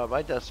my job.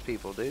 I dust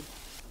people, dude.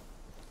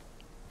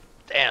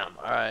 Damn.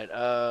 All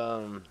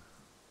right.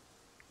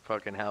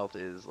 Fucking health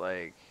is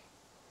like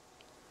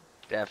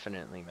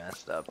definitely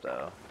messed up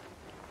though.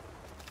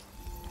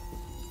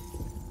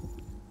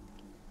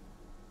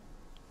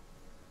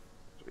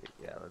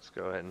 Yeah, let's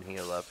go ahead and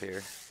heal up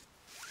here.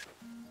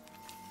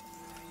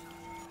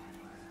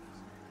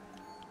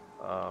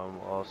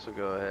 Also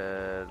go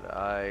ahead.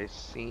 I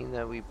seen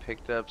that we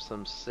picked up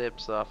some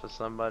sips off of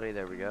somebody.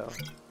 There we go.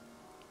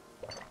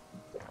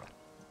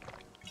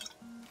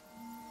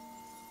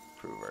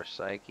 Improve our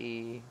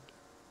psyche.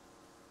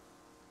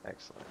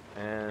 Excellent.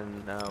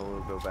 And now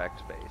we'll go back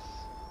to base.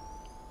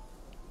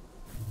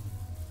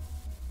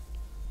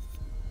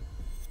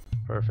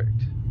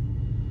 Perfect.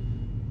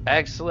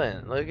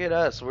 Excellent. Look at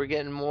us. We're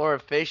getting more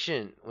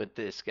efficient with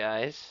this,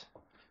 guys.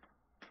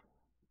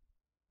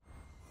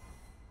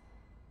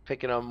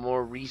 Picking up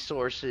more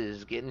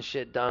resources, getting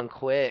shit done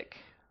quick.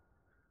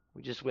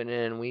 We just went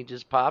in and we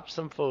just popped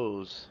some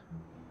foes.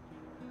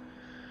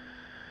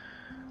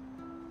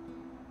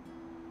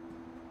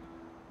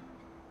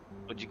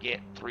 What'd you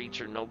get? 3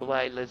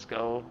 Chernobylite, let's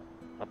go.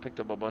 I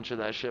picked up a bunch of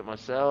that shit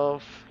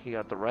myself. He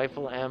got the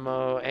rifle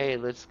ammo. Hey,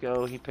 let's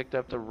go. He picked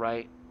up the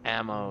right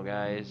ammo,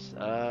 guys.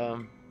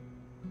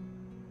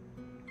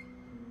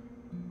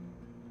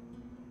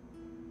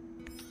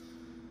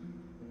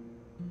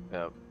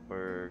 Yep.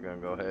 We're gonna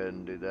go ahead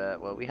and do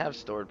that. Well, we have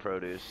stored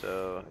produce,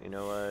 so you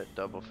know what?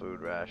 Double food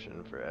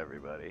ration for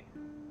everybody.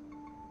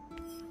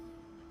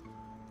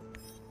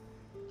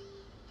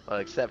 Well,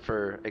 except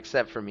for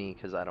me,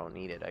 because I don't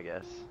need it, I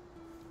guess.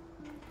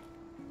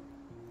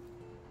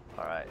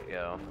 All right,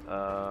 yo.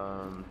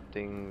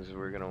 Things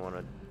we're gonna want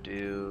to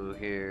do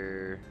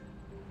here.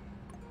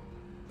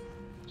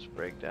 Let's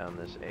break down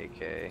this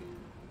AK.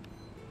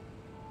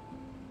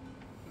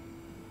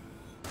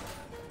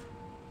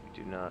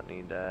 Do not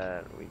need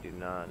that. We do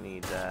not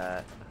need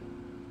that.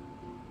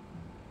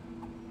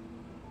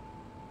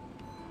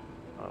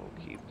 I'll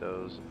keep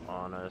those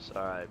on us.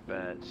 Alright,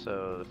 bet.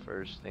 So the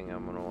first thing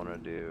I'm gonna want to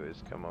do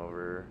is come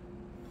over.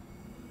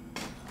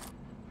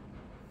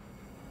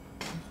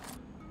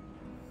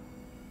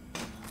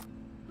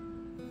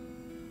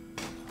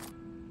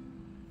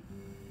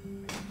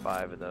 Make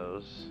 5 of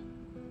those.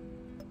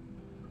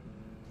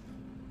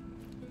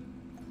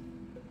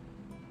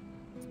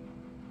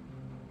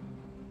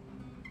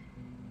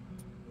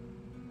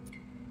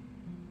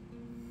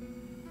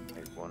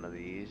 One of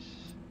these.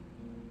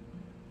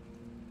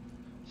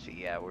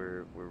 See, yeah,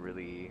 we're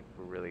really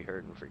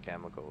hurting for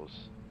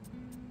chemicals.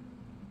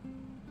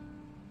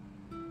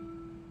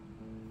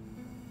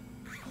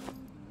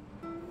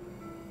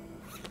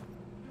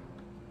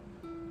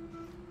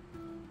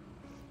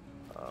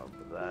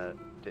 But that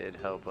did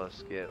help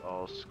us get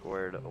all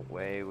squared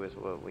away with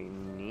what we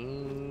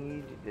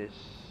need. This,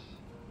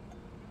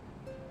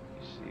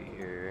 you see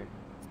here.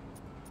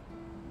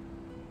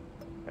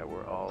 Yeah,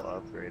 we're all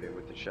upgraded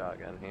with the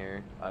shotgun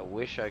here. I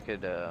wish I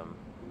could,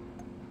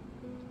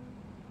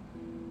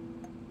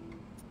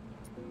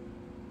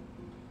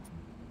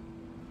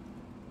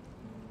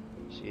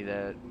 see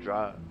that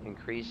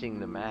increasing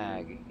the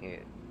mag,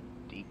 it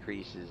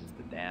decreases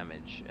the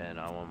damage, and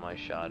I want my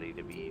shotty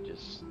to be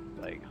just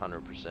like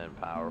 100%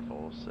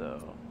 powerful,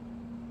 so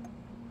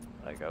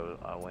like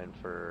I went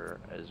for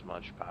as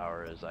much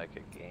power as I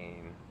could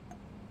gain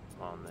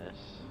on this.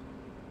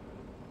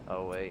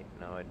 Oh wait,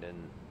 no I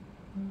didn't.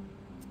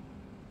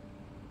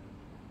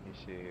 You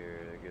see here,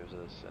 it gives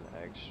us an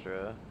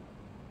extra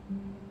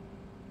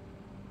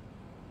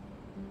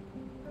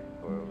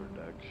recoil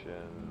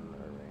reduction.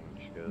 Our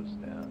range goes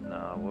down.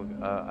 No,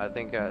 we'll, I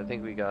think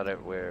we got it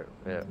where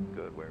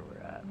good where we're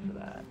at for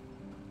that.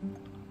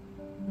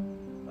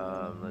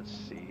 Let's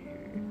see.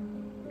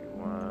 We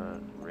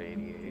want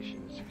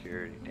radiation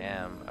security.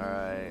 Damn. All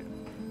right.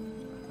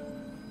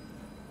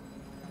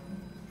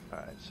 All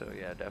right. So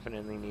yeah,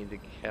 definitely need the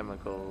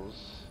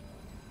chemicals.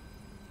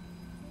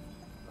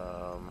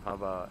 How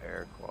about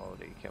air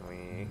quality? Can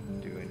we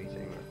do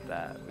anything with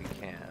that? We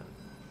can.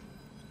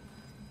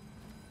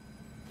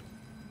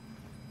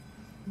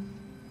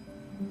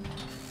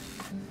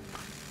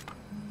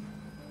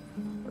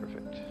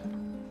 Perfect.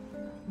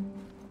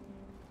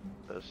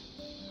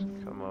 Let's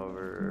come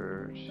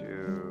over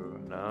to...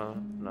 No,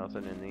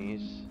 nothing in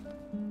these.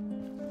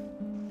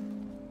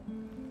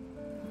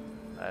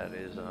 That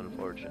is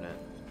unfortunate.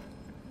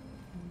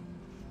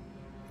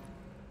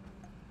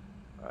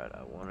 Alright,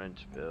 I wanted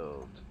to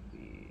build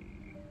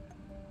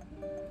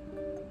the...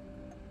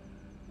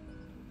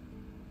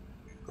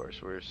 Of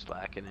course, we're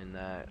slacking in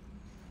that.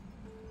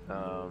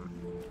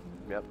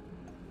 Yep.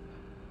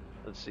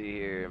 Let's see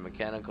here,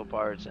 mechanical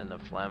parts and the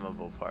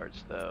flammable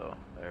parts though.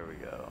 There we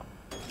go.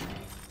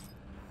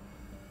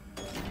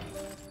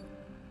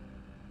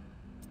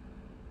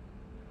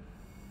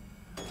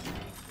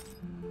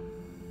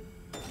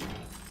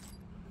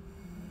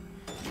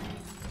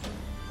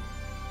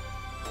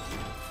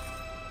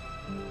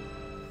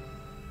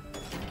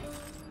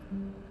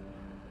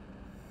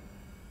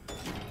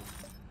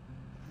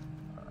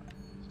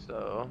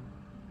 So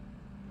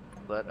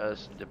let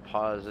us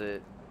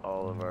deposit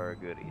all of our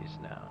goodies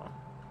now.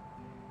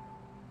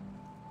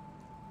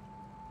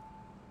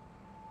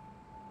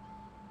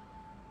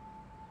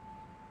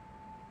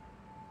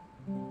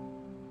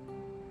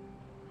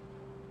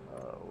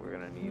 We're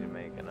gonna need to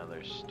make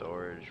another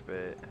storage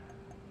bit.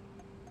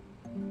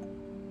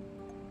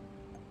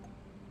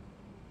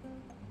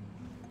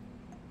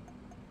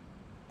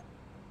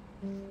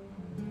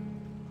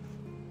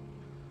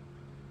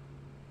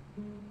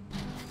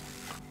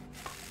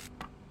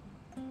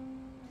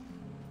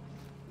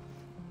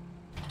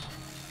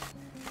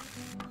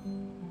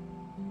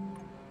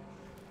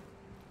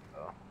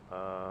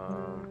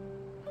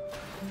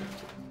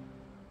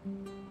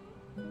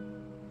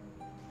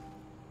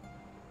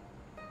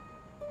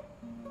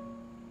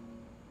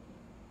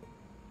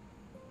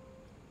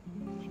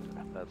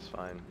 That's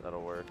fine,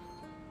 that'll work.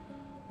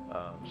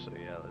 So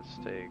yeah, let's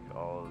take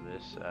all of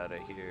this out of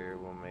here.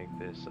 We'll make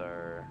this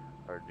our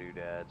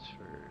doodads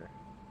for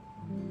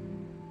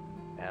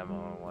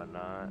ammo and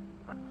whatnot.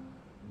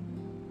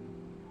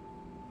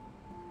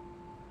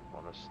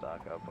 Want to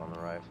stock up on the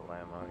rifle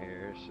ammo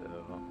here,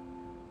 so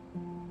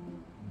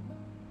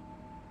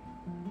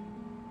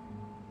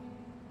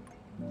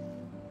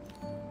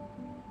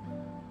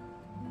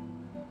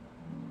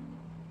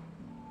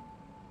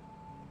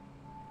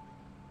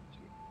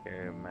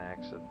carry a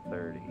max of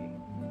 30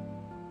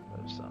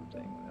 of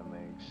something.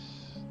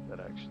 That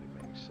actually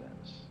makes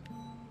sense.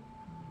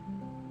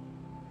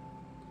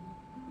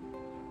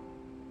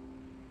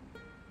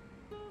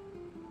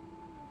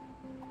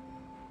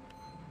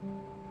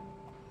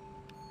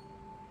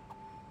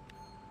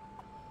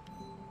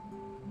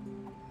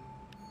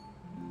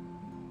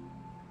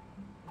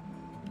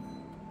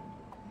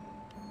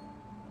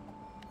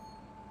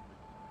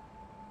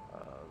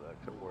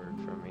 That could work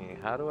for me.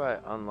 How do I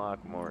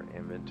unlock more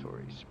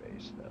inventory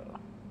space though?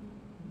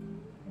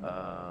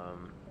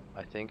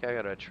 I think I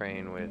gotta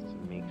train with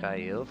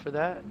Mikhail for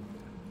that.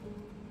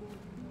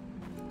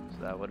 Is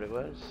that what it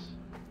was?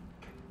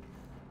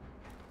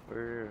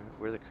 Where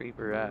the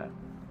creeper at?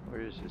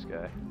 Where is this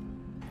guy?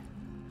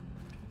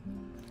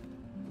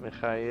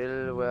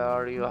 Mikhail, where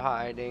are you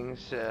hiding,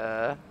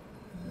 sir?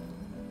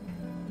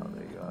 Oh,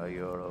 there you are.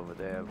 You're over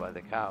there by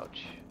the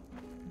couch.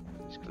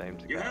 He's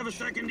claimed to You have a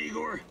second,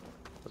 Igor?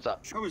 What's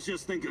up? I was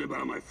just thinking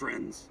about my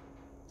friends.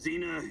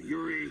 Zina,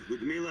 Yuri,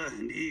 Ludmila,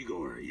 and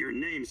Igor, your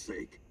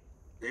namesake.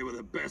 They were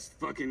the best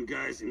fucking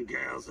guys and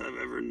gals I've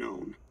ever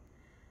known.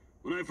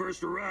 When I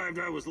first arrived,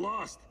 I was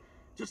lost,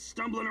 just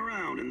stumbling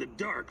around in the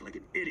dark like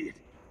an idiot.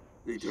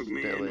 They took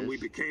me in and we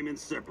became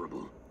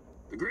inseparable.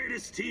 The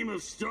greatest team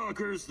of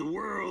stalkers the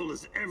world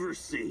has ever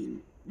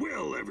seen,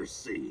 will ever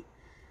see.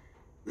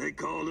 They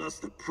called us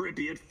the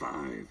Pripyat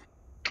Five.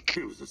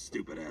 It was a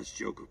stupid-ass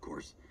joke, of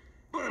course,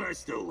 but I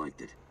still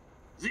liked it.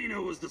 Zina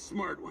was the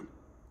smart one.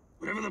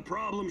 Whatever the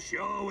problem, she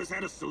always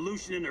had a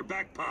solution in her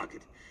back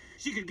pocket.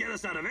 She could get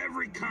us out of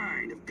every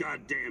kind of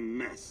goddamn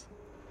mess.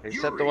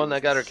 Except the one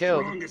that got her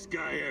killed. Strongest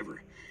guy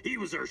ever. He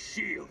was our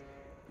shield.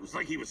 It was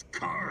like he was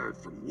carved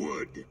from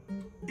wood.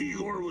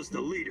 Igor was the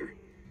leader.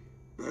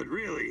 But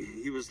really,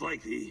 he was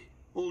like the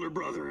older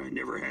brother I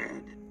never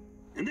had.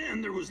 And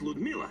then there was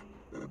Ludmila,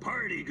 the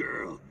party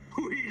girl.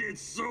 We did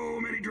so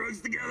many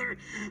drugs together.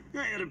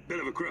 I had a bit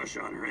of a crush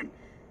on her, and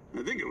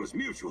I think it was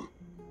mutual.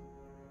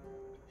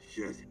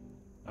 Shit.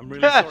 I'm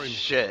really sorry.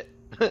 Shit.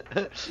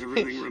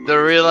 Everything reminds The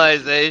me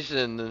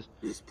realization. of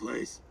this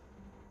place.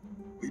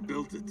 We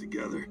built it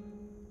together.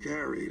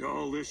 Carried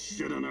all this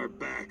shit on our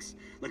backs,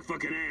 like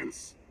fucking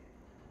ants.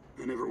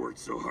 I never worked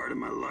so hard in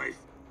my life.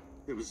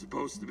 It was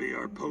supposed to be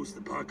our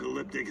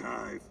post-apocalyptic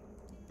hive.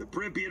 The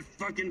Pripyat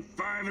fucking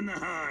Five in the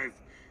hive.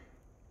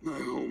 My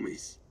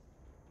homies.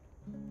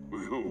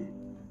 My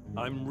home.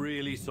 I'm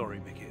really sorry,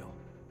 Mikhail.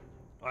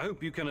 I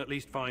hope you can at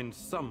least find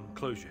some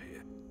closure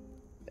here.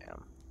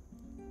 Damn.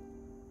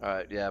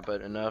 Alright, yeah,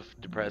 but enough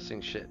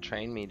depressing shit.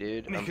 Train me,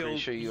 dude. Mikhail, I'm pretty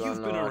sure you've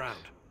been around.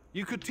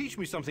 You could teach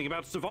me something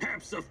about survival.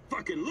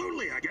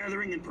 Abso-fucking-lutely, a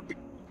gathering and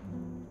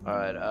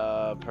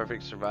Alright,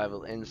 perfect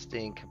survival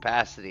instinct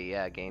capacity.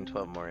 Yeah, gain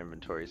 12 more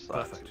inventory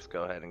slots. Perfect. Let's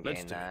go ahead and Let's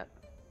gain do that.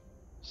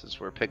 Since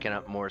we're picking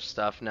up more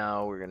stuff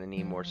now, we're gonna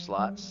need more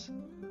slots.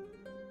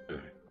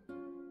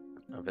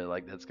 I feel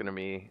like that's gonna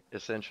be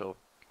essential.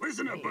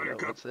 Listen up, Hey,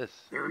 Buttercup. what's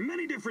this? There are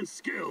many different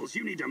skills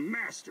you need to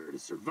master to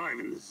survive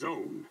in the zone.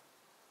 Well, you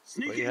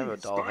Sneaking, have a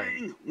doll head.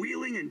 spying,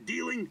 wheeling and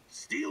dealing,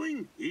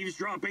 stealing,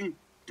 eavesdropping,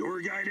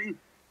 door guiding.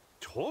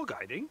 Tour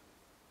guiding?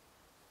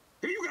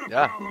 Have you got a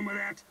Yeah. problem with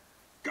that?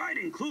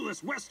 Guiding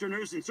clueless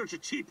Westerners in search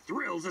of cheap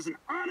thrills is an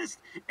honest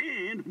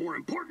and, more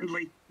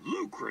importantly,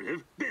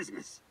 lucrative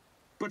business.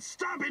 But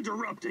stop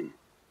interrupting.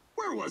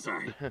 Where was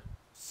I?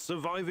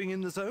 Surviving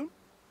in the zone?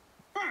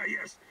 Ah,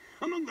 yes.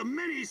 Among the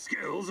many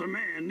skills a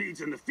man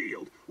needs in the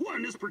field,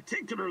 one is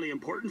particularly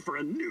important for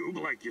a noob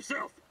like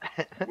yourself.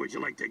 Would you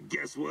like to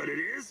guess what it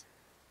is?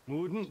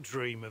 Wouldn't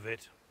dream of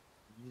it.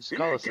 Just In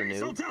call that us a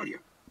case, I'll noob. tell you.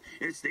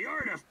 It's the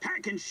art of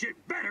packing shit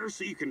better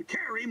so you can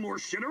carry more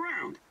shit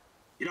around.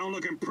 You don't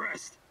look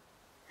impressed.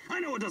 I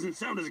know it doesn't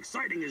sound as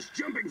exciting as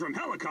jumping from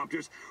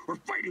helicopters or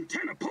fighting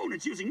 10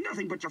 opponents using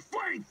nothing but your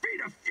flying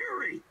feet of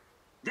fury.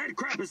 That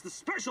crap is the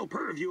special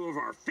purview of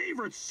our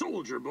favorite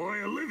soldier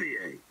boy,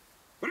 Olivier.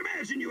 But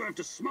imagine you have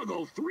to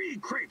smuggle 3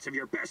 crates of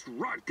your best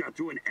vodka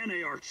through an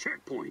NAR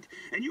checkpoint,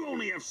 and you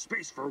only have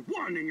space for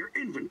 1 in your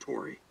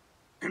inventory.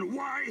 And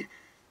why?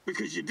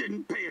 Because you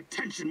didn't pay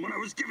attention when I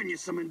was giving you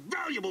some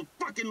invaluable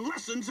fucking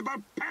lessons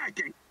about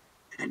packing.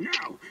 And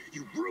now,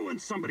 you ruined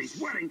somebody's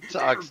wedding.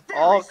 Talks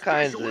all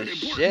kinds of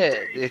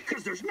shit.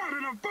 Because there's not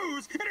enough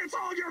booze, and it's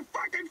all your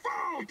fucking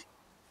fault!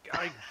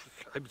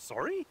 I'm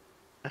sorry?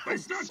 But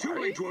it's not too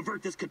late to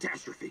avert this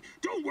catastrophe.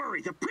 Don't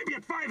worry, the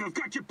Pripyat 5 have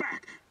got your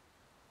back.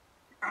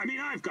 I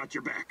mean, I've got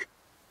your back.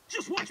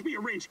 Just watch me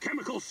arrange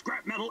chemicals,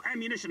 scrap metal,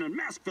 ammunition, and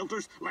mask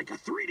filters like a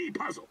 3D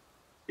puzzle.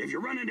 If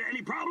you run into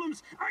any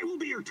problems, I will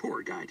be your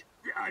tour guide.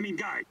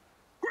 Guide.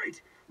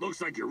 Great!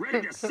 Looks like you're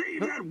ready to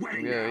save that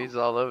wedding now. Yeah, he's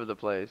all over the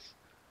place.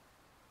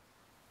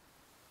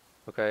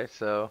 Okay,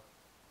 so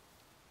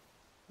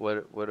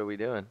what are we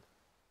doing?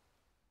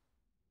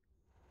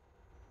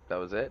 That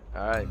was it?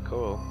 Alright,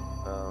 cool.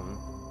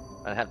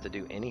 I don't have to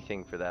do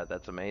anything for that.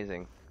 That's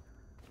amazing.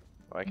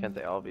 Why can't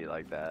they all be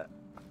like that?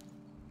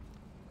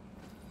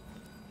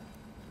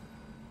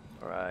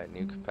 Alright,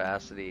 new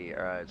capacity.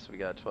 Alright, so we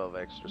got 12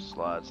 extra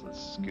slots.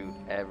 Let's scoot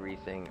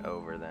everything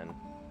over then.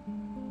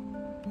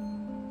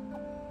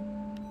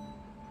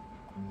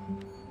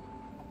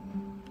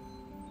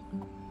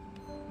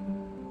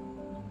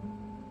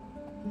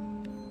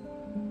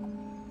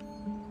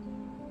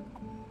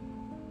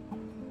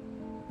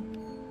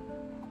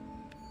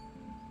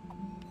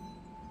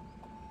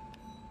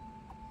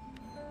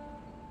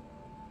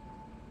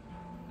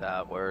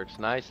 That works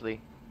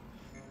nicely.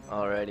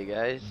 Alrighty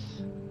guys.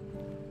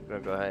 We're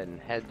gonna go ahead and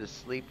head to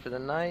sleep for the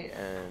night,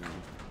 and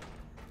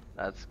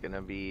that's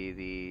gonna be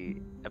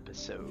the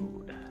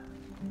episode.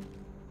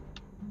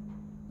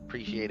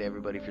 Appreciate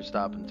everybody for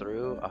stopping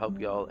through. I hope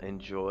y'all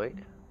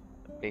enjoyed.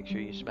 Make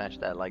sure you smash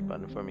that like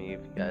button for me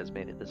if you guys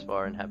made it this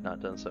far and have not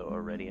done so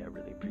already. I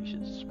really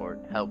appreciate the support.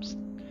 Helps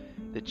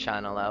the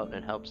channel out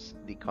and helps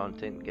the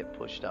content get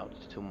pushed out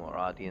to more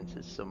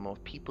audiences so more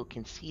people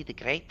can see the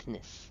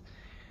greatness.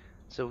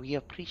 So we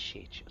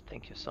appreciate you.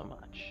 Thank you so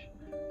much.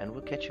 And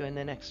we'll catch you in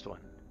the next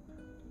one.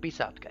 Peace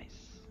out,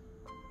 guys.